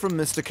not from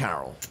Mr.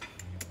 Carrel.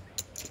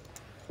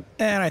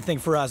 And I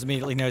think Faraz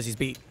immediately knows he's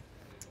beat.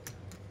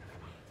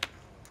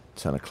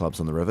 10 of clubs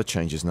on the river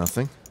changes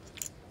nothing.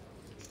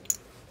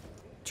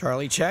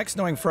 Charlie checks,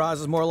 knowing Faraz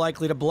is more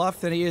likely to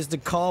bluff than he is to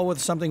call with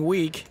something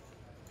weak.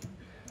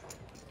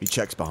 He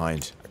checks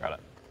behind. I got it.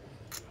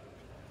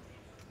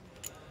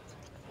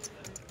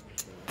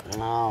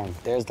 Oh,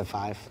 there's the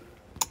 5.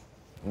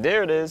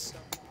 There it is.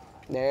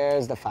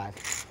 There's the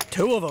 5.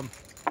 2 of them.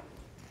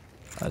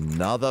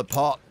 Another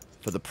pot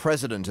for the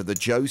president of the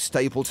Joe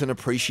Stapleton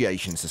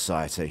Appreciation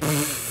Society.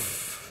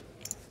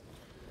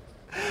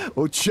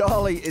 Well,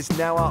 Charlie is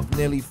now up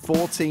nearly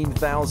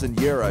 14,000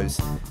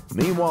 euros.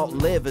 Meanwhile,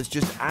 Liv has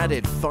just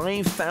added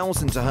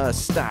 5,000 to her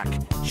stack.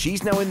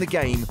 She's now in the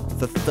game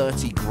for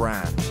 30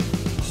 grand.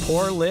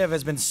 Poor Liv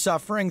has been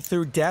suffering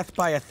through death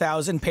by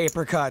 1,000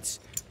 paper cuts.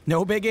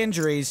 No big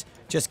injuries,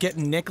 just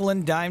getting nickel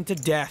and dime to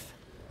death.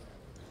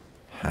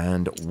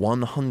 Hand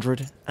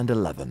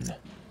 111.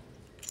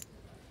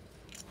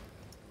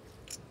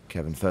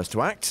 Kevin first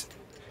to act.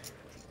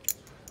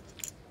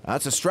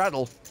 That's a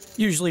straddle.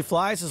 Usually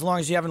flies as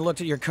long as you haven't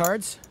looked at your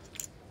cards.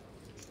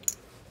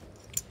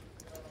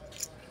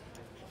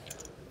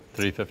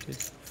 350.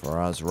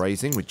 Faraz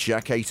raising with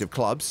Jack 8 of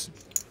clubs.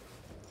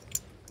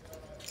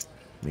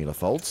 Mila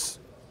folds.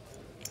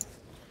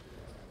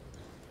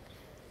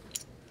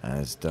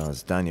 As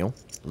does Daniel.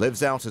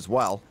 Lives out as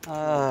well.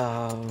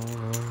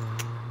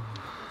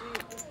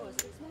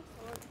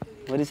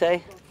 What'd he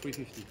say?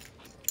 350.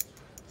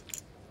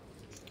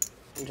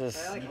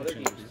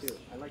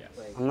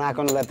 I'm not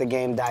going to let the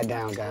game die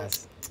down,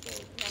 guys.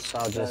 So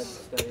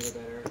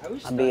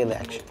I'll be of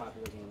action.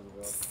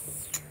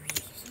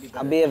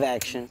 I'll be of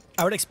action.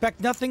 I would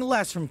expect nothing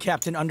less from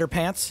Captain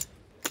Underpants.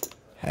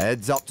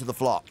 Heads up to the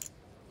flop.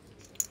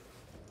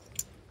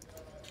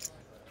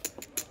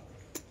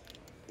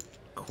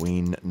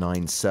 Queen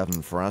 9-7.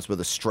 Faraz with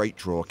a straight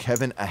draw.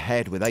 Kevin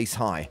ahead with ace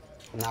high.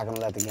 I'm not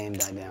gonna let the game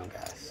die down,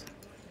 guys.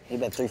 He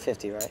bet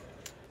 350, right?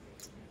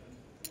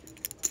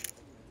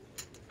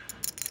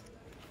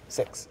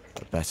 6.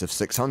 A bet of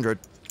 600.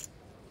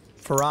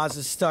 Faraz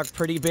is stuck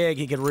pretty big.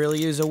 He could really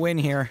use a win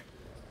here.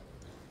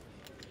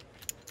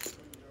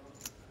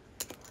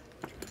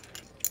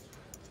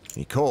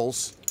 He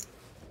calls.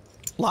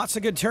 Lots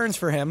of good turns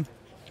for him.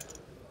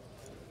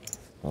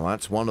 Well,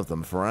 that's one of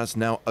them. Faraz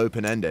now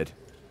open-ended.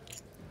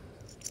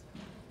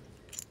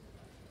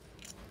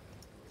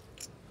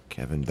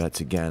 Kevin bets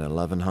again,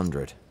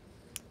 1100.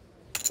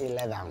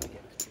 11.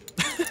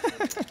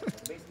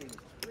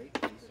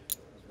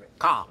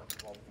 Call.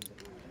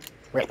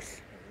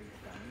 Race.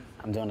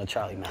 I'm doing the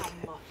Charlie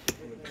method.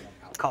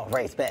 Call,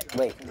 race, bet,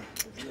 wait.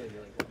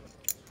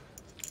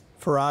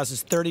 Faraz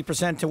is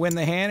 30% to win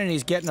the hand, and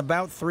he's getting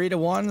about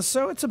 3-1,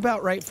 so it's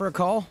about right for a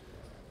call.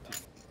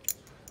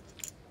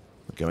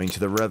 We're going to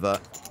the river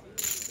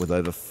with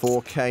over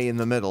 4K in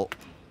the middle.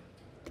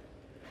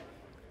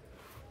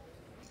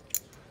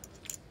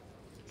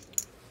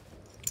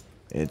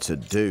 It's a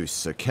deuce,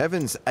 so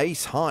Kevin's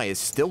ace high is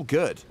still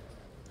good.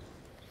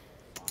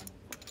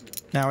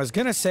 Now, I was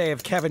going to say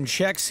if Kevin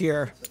checks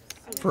here,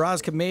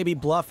 Faraz could maybe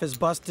bluff his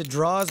busted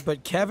draws,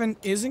 but Kevin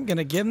isn't going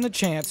to give him the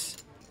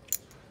chance.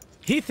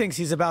 He thinks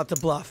he's about to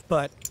bluff,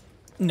 but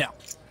no.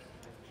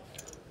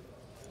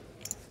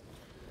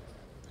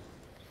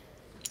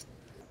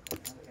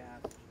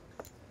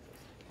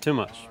 Too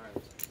much.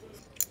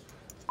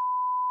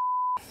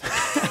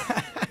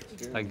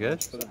 That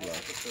good?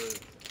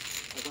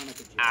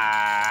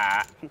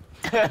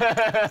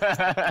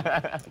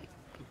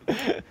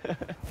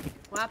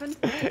 What happened?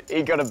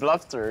 He got a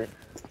bluff through.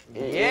 He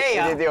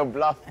did your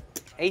bluff.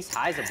 Ace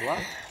high's a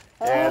bluff?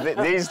 Yeah,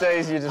 these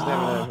days you just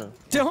never know.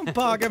 Don't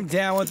bog him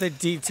down with the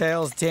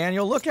details,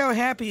 Daniel. Look how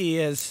happy he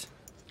is.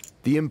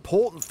 The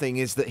important thing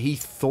is that he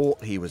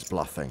thought he was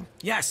bluffing.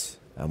 Yes.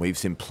 And we've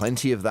seen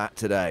plenty of that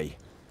today.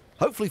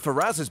 Hopefully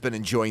Faraz has been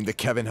enjoying the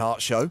Kevin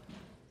Hart show.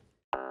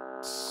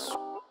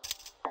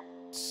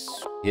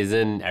 He's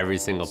in every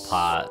single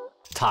pot,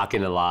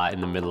 talking a lot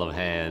in the middle of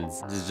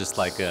hands. It's just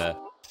like a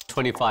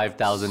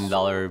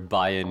 $25,000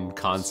 buy-in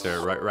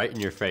concert right in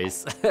your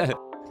face.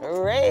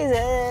 Raise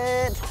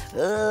it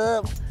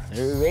up,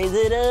 raise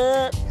it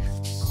up.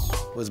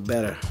 What's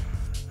better,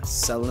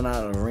 selling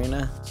out an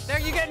arena There,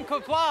 you're getting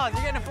applause.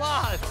 You're getting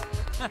applause.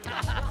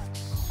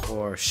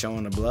 or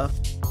showing a bluff?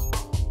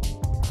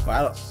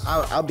 Well,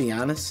 I'll be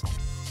honest,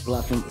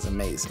 bluffing is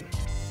amazing.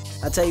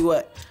 I tell you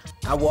what,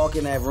 I walk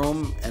in that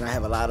room and I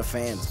have a lot of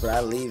fans, but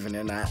I leave and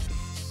they're not.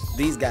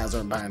 These guys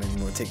aren't buying any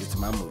more tickets to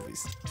my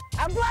movies.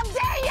 I bluffed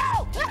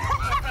Daniel!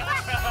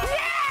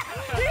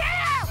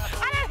 Yeah!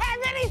 I didn't have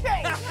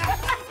anything!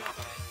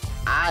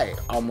 I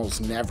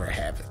almost never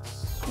have it.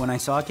 When I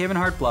saw Kevin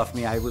Hart bluff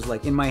me, I was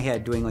like in my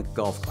head doing like a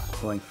golf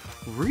clap, going,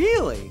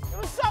 really? It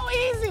was so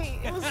easy!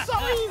 It was so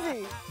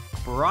easy!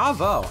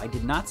 Bravo, I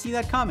did not see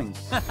that coming.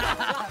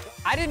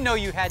 I didn't know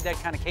you had that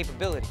kind of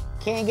capability.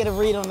 Can't get a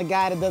read on the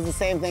guy that does the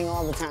same thing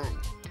all the time.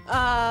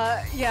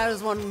 Yeah, there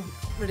was one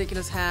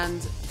ridiculous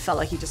hand. Felt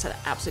like he just had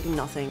absolutely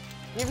nothing.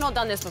 You've not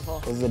done this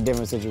before. This is a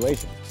different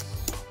situation.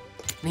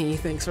 He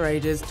thinks for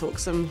ages,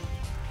 talks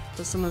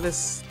does some of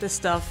this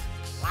stuff.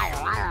 Liar,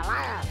 liar,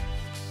 liar!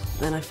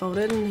 Then I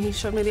folded and he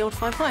showed me the old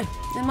 5 high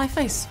in my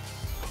face.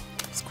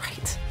 It's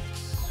great.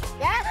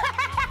 Yeah!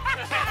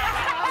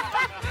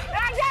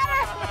 I got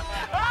her!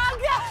 Oh,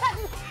 God!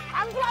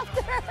 I bluffed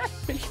her!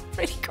 Really,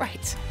 really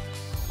great.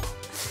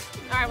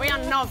 All right, we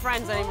are not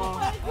friends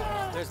anymore.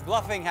 There's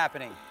bluffing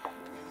happening.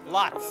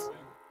 Lots.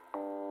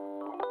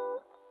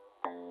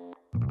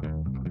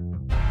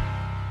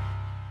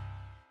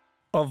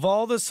 Of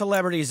all the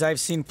celebrities I've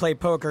seen play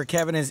poker,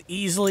 Kevin is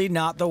easily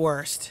not the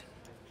worst.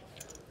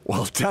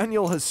 Well,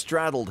 Daniel has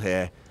straddled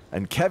here,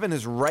 and Kevin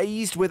has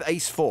raised with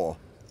ace-4.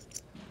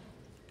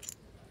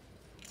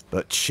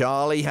 But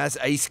Charlie has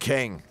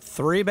ace-king.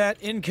 3-bet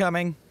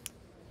incoming.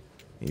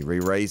 He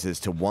re-raises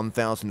to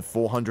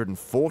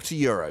 1,440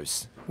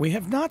 euros. We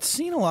have not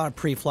seen a lot of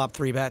pre-flop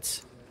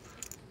 3-bets.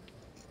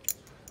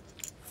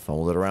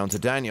 Fold it around to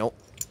Daniel.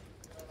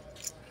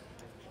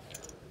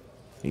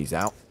 He's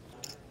out.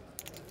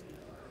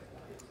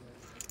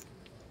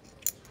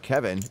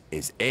 Kevin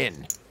is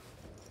in.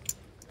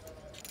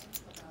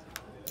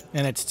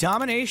 And it's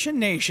Domination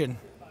Nation.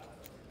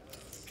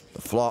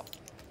 The flop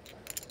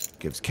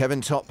gives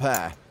Kevin top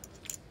pair.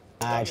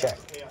 I check.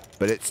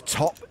 But it's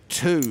top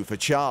 2 for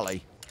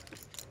Charlie.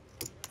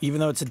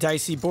 Even though it's a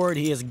dicey board,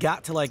 he has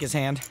got to like his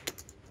hand.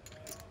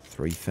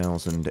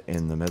 3,000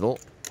 in the middle.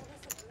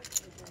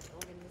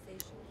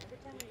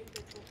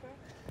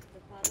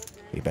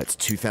 He bets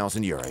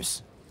 2,000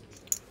 euros.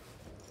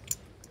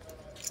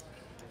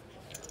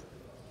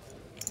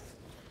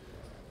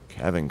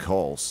 Kevin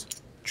calls.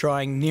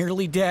 Drawing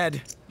nearly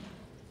dead.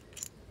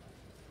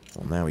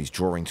 Well, now he's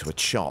drawing to a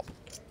chop.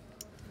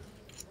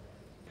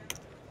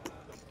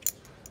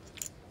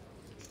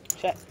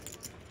 Check.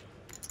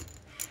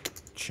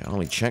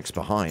 Charlie checks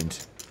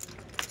behind.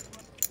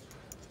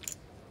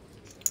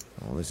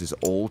 Well, this is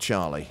all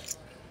Charlie.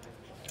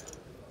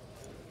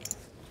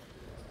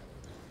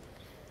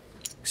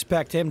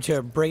 Expect him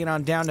to bring it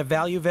on down to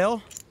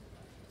Valueville.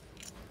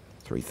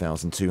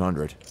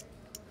 3,200.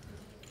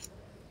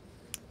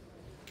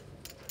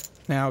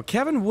 Now,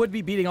 Kevin would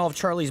be beating all of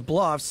Charlie's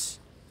bluffs.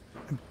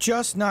 I'm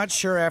just not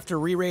sure after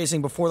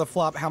re-raising before the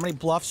flop how many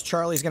bluffs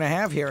Charlie's going to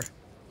have here.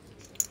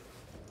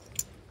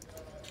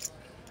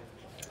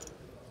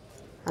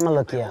 I'm gonna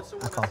look you up.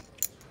 I call.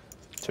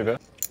 Too good.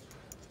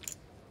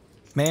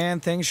 Man,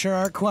 things sure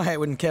are quiet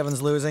when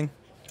Kevin's losing.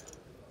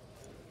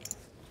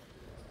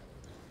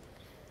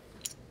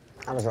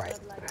 I was right.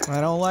 I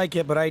don't like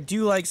it, but I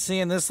do like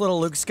seeing this little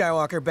Luke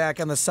Skywalker back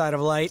on the side of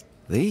light.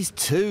 These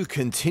two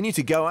continue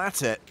to go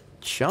at it.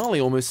 Charlie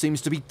almost seems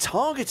to be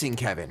targeting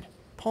Kevin.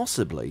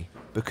 Possibly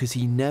because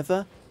he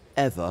never,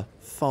 ever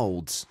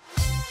folds.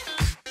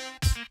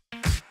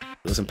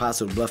 It's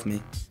impossible to bluff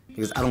me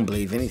because I don't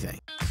believe anything.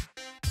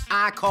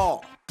 I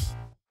call.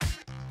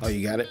 Oh,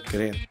 you got it?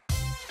 Good hand.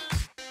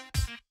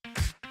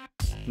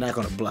 You're not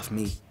gonna bluff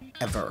me,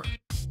 ever.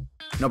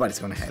 Nobody's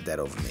gonna have that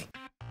over me.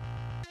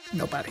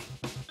 Nobody.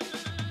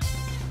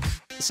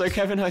 So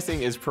Kevin, I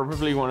think, is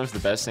probably one of the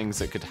best things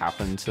that could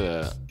happen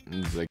to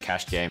the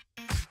cash game.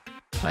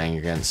 Playing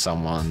against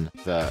someone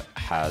that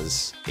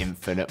has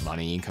infinite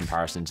money in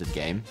comparison to the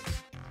game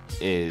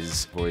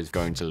is always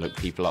going to look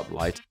people up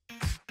light.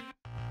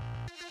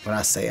 When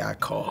I say I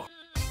call,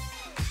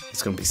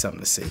 it's gonna be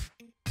something to see.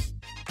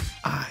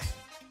 I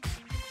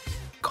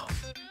call.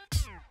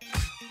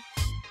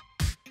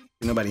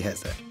 Nobody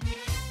has that.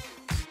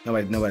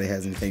 Nobody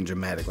has anything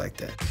dramatic like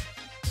that.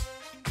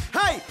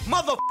 Hey,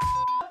 mother!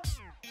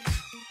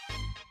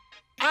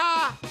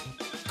 I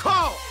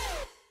call!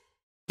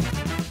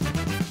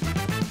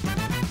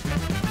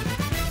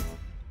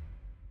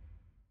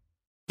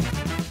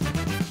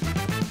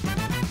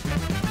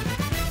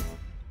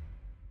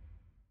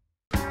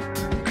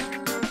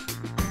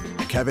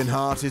 Kevin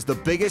Hart is the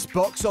biggest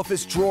box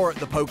office draw at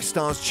the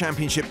PokerStars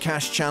Championship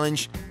Cash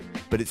Challenge,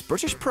 but it's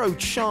British pro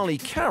Charlie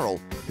Carrel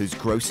who's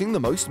grossing the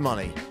most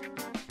money.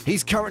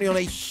 He's currently on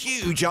a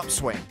huge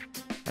upswing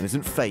and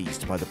isn't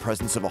fazed by the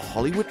presence of a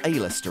Hollywood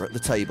A-lister at the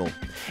table.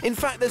 In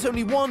fact, there's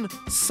only one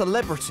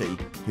celebrity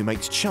who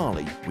makes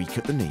Charlie weak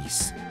at the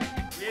knees.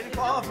 Didn't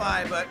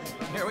qualify, but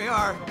here we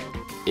are.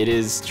 It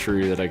is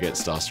true that I get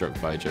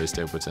starstruck by Joe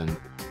Stapleton.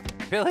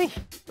 Really?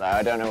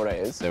 I don't know what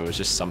it is. There was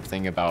just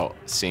something about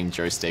seeing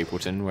Joe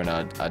Stapleton when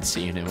I'd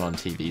seen him on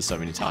TV so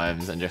many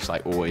times and just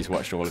like always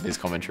watched all of his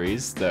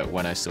commentaries that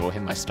when I saw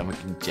him, my stomach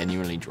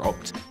genuinely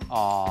dropped.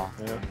 Aw,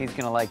 yeah. He's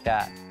gonna like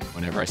that.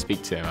 Whenever I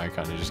speak to him, I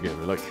kind of just get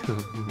like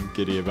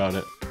giddy about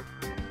it.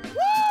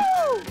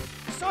 Woo!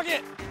 Suck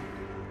it!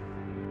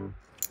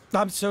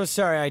 I'm so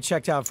sorry, I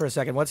checked out for a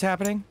second. What's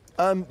happening?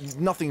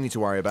 Nothing you need to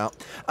worry about.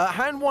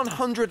 Hand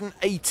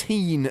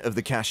 118 of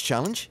the cash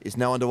challenge is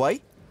now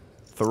underway.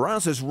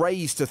 Faraz has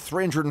raised to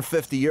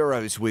 350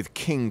 euros with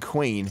King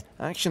Queen.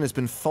 Action has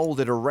been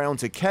folded around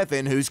to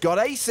Kevin, who's got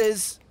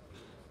aces.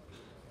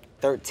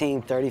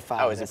 13.35.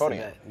 Oh, is he folding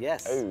it?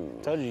 Yes. Oh.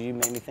 Told you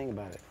made me think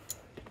about it.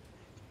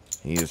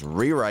 He is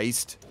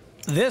re-raised.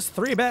 This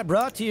 3-bet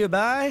brought to you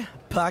by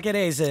Pocket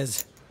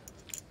Aces.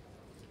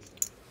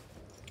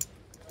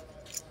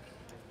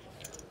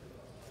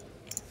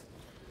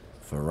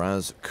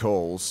 Faraz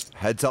calls,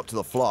 heads up to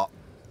the flop.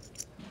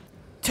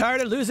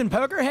 Tired of losing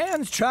poker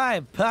hands? Try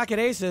Pocket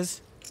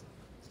Aces.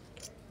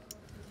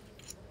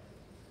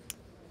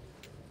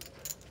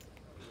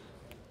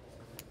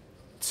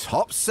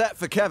 Top set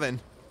for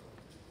Kevin.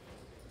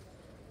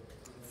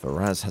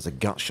 Faraz has a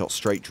gut shot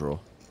straight draw.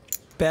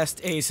 Best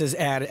Aces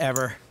ad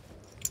ever.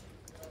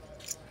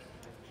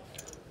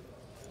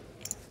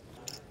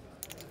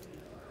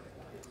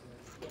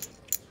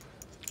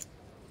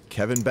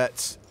 Kevin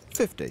bets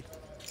 50.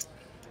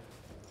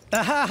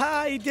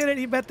 Ha! He did it.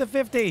 He bet the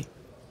 50.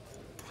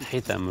 I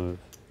hate that move.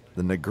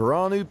 The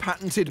Negreanu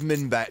patented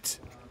min bet.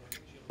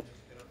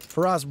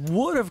 Faraz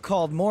would have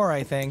called more,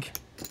 I think.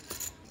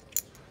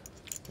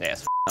 Yeah,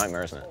 it's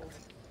nightmare, isn't it?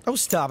 Oh,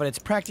 stop it. It's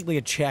practically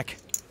a check.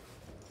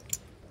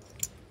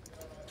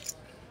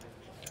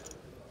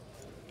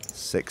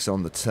 6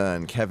 on the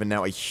turn. Kevin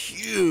now a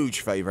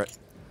huge favorite.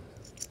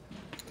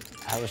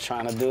 I was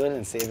trying to do it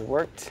and see if it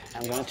worked.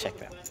 I'm going to check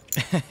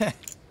that.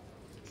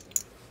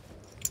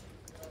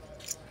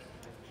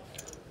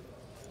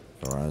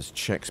 Faraz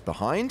checks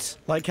behind.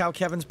 Like how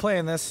Kevin's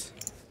playing this.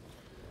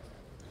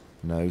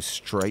 No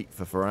straight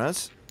for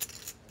Faraz.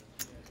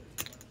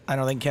 I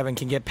don't think Kevin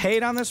can get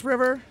paid on this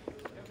river,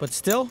 but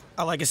still,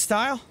 I like his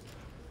style.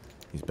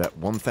 He's bet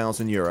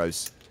 1,000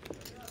 euros.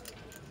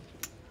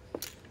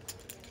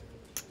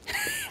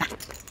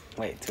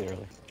 Wait, too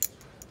early.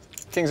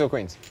 Kings or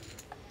queens?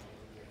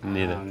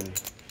 Neither. I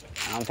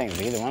don't think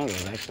it's either one of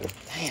those, actually.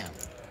 Damn.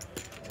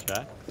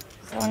 Jack?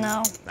 Oh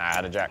no. Nah, I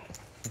had a jack.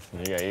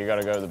 You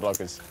gotta go with the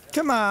blockers.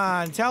 Come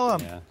on, tell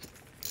him. Yeah.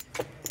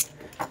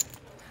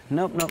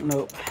 Nope.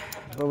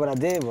 But what I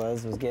did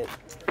was get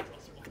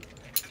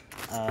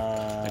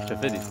Extra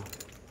 50.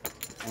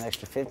 an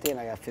extra 50, and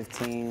I got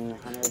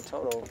 1,500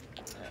 total.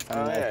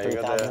 from the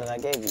 3,000 that I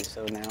gave you,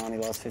 so now I only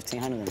lost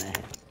 1,500 in that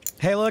hand.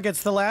 Hey, look,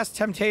 it's the last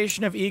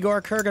temptation of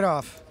Igor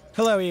Kurganov.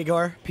 Hello,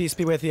 Igor. Peace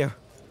be with you.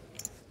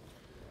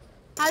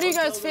 How do you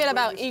guys feel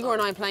about Igor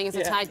and I playing as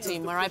a tag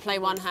team, where I play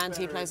one hand,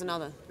 he plays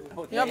another?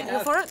 You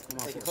for it?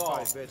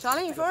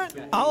 Charlie, you for it?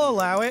 I'll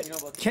allow it.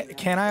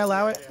 Can I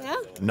allow it? Yeah?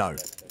 No.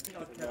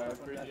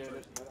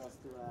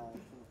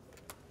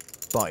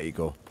 Bye,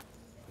 Igor.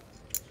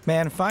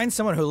 Man, find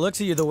someone who looks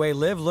at you the way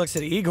Liv looks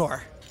at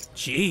Igor.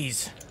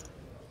 Jeez.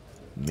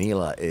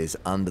 Mila is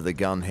under the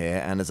gun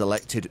here and has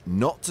elected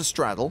not to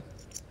straddle.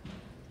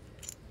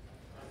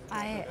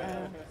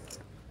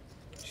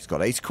 She's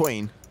got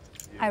ace-queen.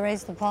 I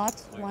raised the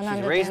pot. 100.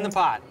 She's raising the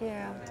pot.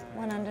 Yeah,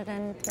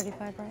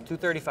 135, right?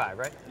 235,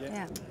 right?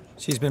 Yeah.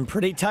 She's been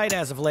pretty tight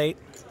as of late.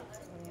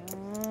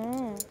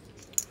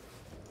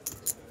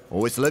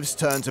 Oh, it's Liv's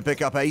turn to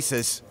pick up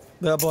aces.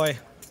 Oh, boy.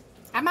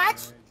 How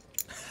much?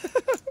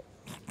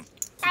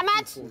 How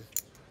much?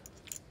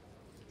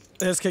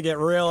 This could get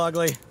real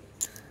ugly.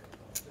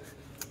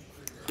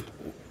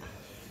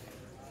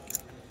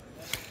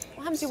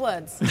 What happens to your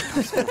words?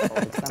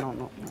 I don't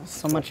know.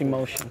 So much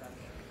emotion.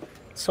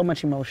 So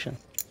much emotion.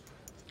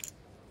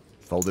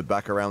 Folded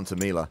back around to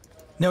Mila.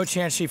 No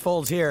chance she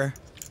folds here.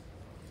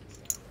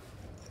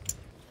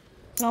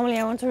 Normally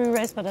I want to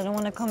re-raise, but I don't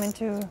want to come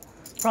into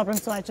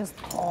problems, so I just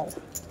call.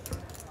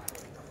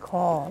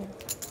 Call.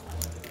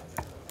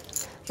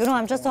 You know,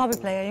 I'm just a hobby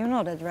player. You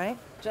know that, right?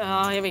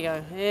 Oh, here we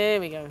go. Here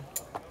we go.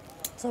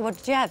 So what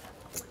did you have?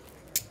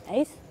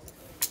 Ace?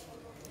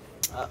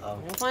 Uh-oh.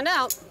 We'll find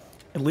out.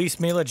 At least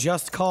Mila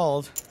just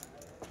called.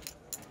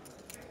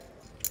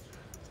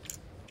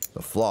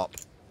 The flop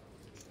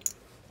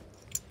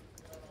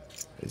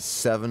is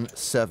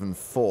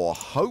 7-7-4.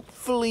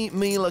 Hopefully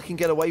Mila can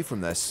get away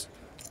from this.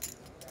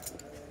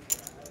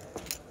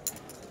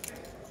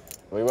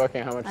 Are we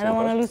working how much? I don't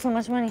want to lose so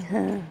much money.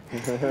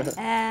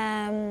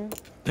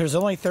 There's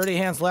only 30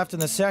 hands left in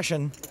the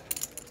session.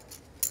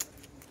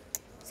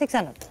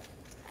 600.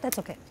 That's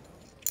okay.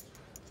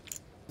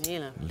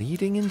 Mila.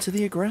 Leading into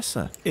the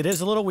aggressor. It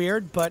is a little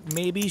weird, but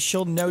maybe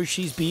she'll know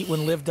she's beat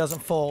when Liv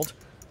doesn't fold.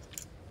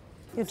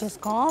 You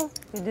just call?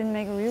 You didn't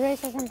make a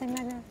re-raise or something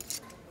like that?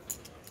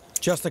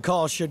 Just a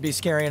call should be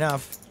scary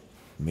enough.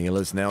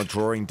 Mila's now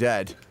drawing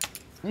dead.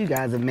 You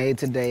guys have made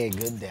today a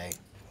good day.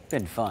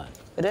 Been fun.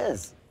 It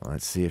is.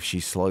 Let's see if she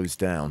slows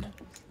down.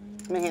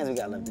 How many hands we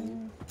got left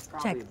in?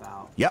 Check.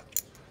 Yep.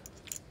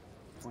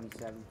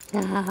 27.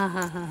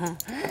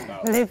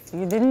 Liv,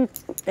 you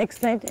didn't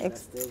explain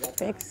X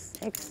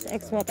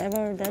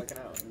whatever that.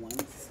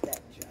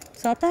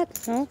 Saw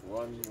that? No?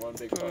 One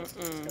big pot.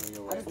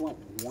 I just want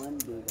one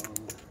big one.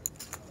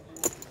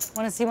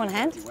 Want to see one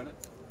hand?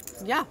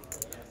 Yeah.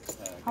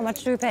 How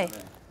much do you pay?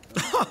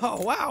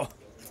 Oh, wow.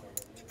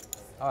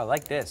 Oh, I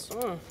like this.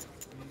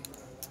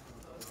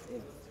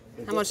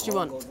 How much do you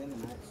want?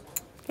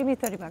 Give me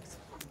 30 bucks.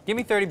 Give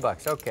me 30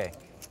 bucks, okay.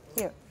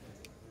 Here.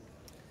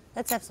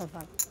 Let's have some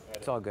fun.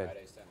 It's all good.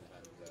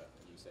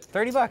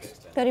 30 bucks.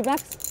 30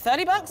 bucks?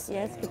 30 bucks?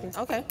 Yes, please.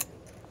 Okay.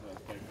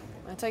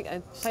 I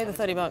pay the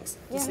 30 bucks.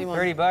 Yeah. See one.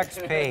 30 bucks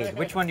paid.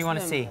 Which one do you want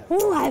to see?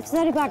 Ooh, I have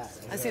 30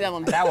 bucks. I see that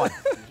one. That one.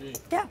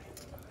 Yeah.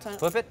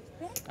 Flip it?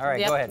 All right,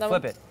 Yep, go ahead. that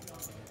Flip one. it.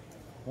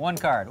 One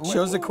card. Ooh.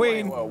 Shows the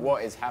queen. Well,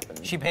 what is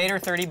happening? She paid her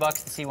 30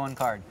 bucks to see one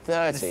card.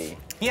 30.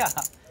 Yeah.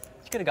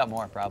 She could have got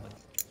more, probably.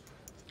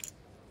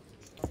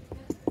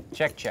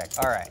 Check, check.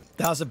 All right.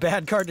 That was a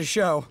bad card to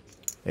show.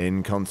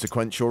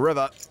 Inconsequential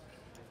river.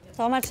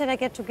 So how much did I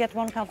get to get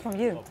one card from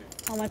you?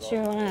 How much do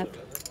you want to have?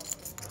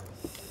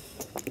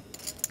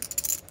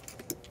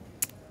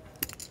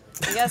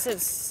 I guess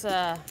it's, You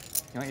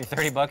want your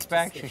 30 bucks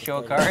back? She'll show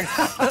a card?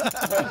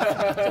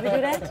 Did we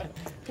do that?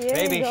 Here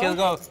Maybe you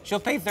go. she'll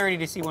pay 30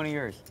 to see one of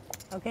yours.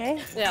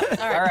 Okay. yeah, all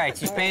right. All right,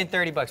 she's paying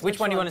 30 bucks. Which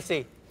one do you want to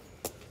see?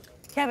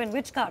 Kevin,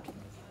 which card?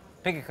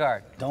 Pick a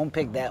card. Don't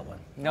pick that one.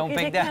 Don't Okay,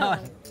 pick take that that one.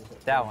 one.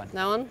 That one.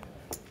 That one?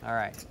 All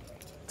right.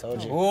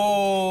 Told you.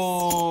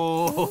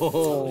 Oh,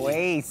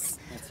 ace.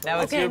 Now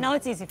it's Okay, your... now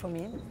it's easy for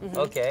me.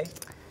 Okay.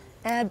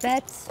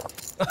 Bet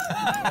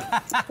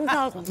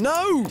 2,000.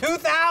 No!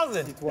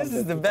 2,000! This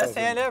is the best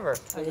hand ever.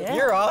 Yeah?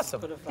 You're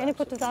awesome. Can you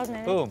put 2,000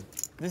 in? Boom.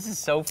 This is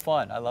so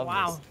fun. I love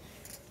Wow.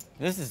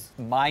 this. This is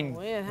mine.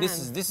 Weird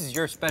This hand. is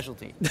your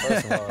specialty.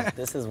 First of all,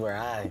 this is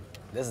mine.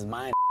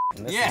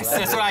 This Yes, is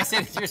that's what I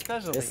said. It's your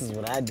specialty. This is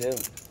what I do.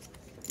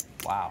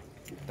 Wow.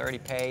 30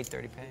 paid,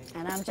 30 paid.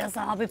 And I'm just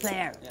a hobby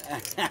player.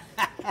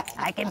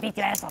 I can beat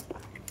your ass up.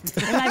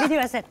 In my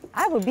video, I said,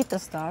 I will beat the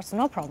stars,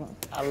 no problem.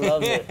 I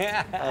love it.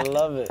 I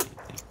love it.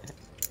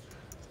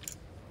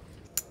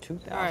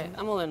 2,000. All right,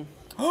 I'm all in.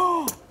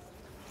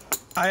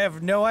 I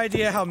have no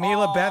idea how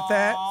Mila bet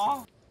that,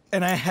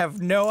 and I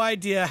have no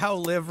idea how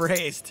Liv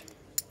raised.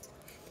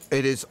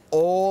 It is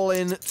all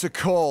in to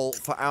call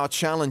for our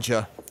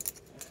challenger.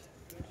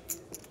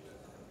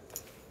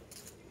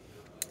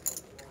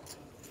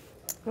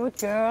 Good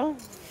girl.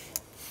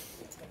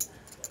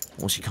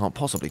 Well, she can't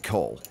possibly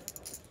call.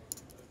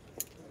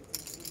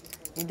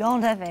 You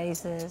don't have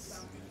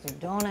aces. You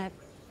don't have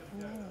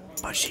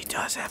But she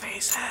does have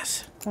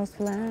aces. First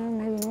land,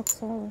 maybe not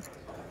so.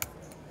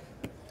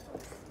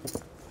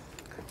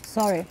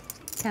 Sorry,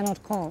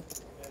 cannot call.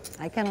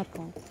 I cannot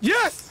call.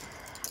 Yes!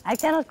 I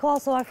cannot call,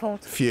 so I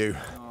fold. Phew.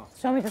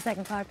 Show me the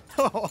second card.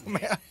 Oh,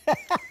 man.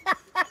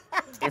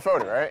 You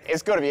folded, right?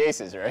 It's got to be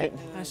aces, right?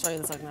 I'll show you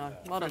the second card.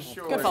 Well done.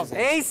 Sure. Good fold.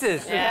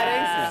 Aces.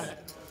 Yeah.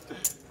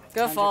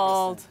 Good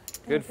fold.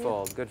 Good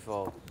fold. Good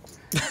fold.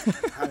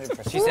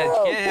 100%. She said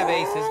she can't have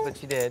aces, but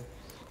she did.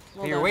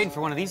 Well, you're waiting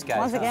for one of these guys.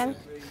 Once again.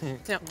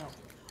 Yep.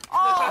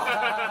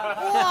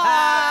 What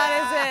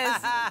is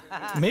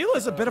this?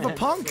 Mila's a bit of a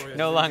punk.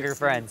 No longer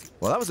friends.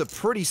 Well, that was a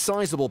pretty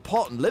sizable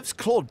pot, and Liv's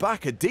clawed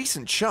back a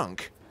decent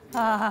chunk.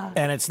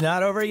 And it's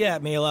not over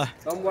yet, Mila.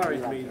 I'm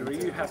worried, Mila. Are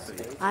you happy?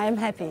 I am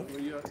happy.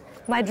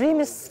 My dream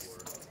is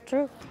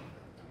true.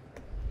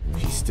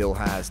 She still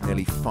has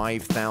nearly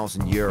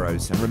 5,000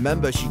 euros, and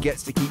remember, she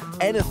gets to keep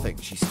anything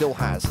she still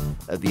has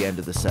at the end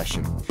of the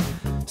session.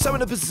 So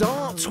in a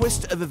bizarre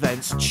twist of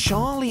events,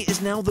 Charlie is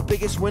now the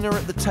biggest winner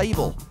at the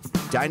table.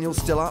 Daniel's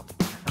still up,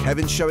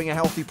 Kevin's showing a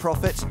healthy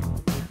profit.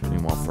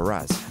 Meanwhile,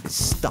 Faraz is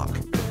stuck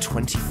at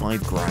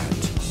 25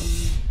 grand.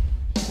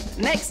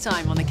 Next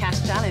time on the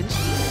Cash Challenge.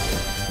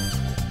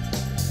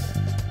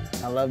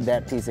 I love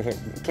that piece of hit.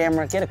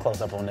 Camera, get a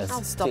close-up on this.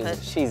 I'll stop it.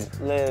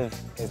 Liv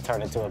is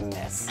turned into a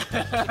mess.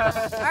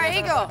 All right,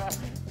 Igor.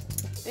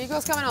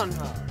 Igor's coming on.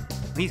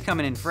 He's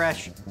coming in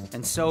fresh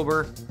and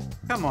sober.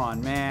 Come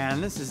on, man,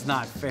 this is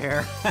not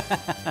fair.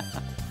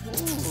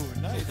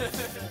 Ooh, nice.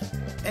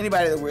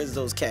 Anybody that wears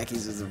those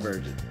khakis is a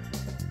virgin.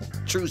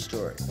 True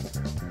story.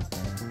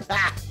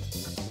 Ah!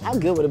 How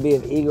good would it be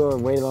if Igor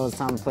waited all his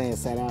time playing,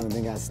 sat down, and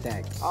then got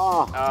stacked?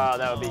 Oh,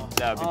 that would be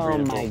oh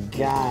pretty my cool.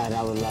 God,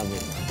 I would love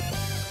it.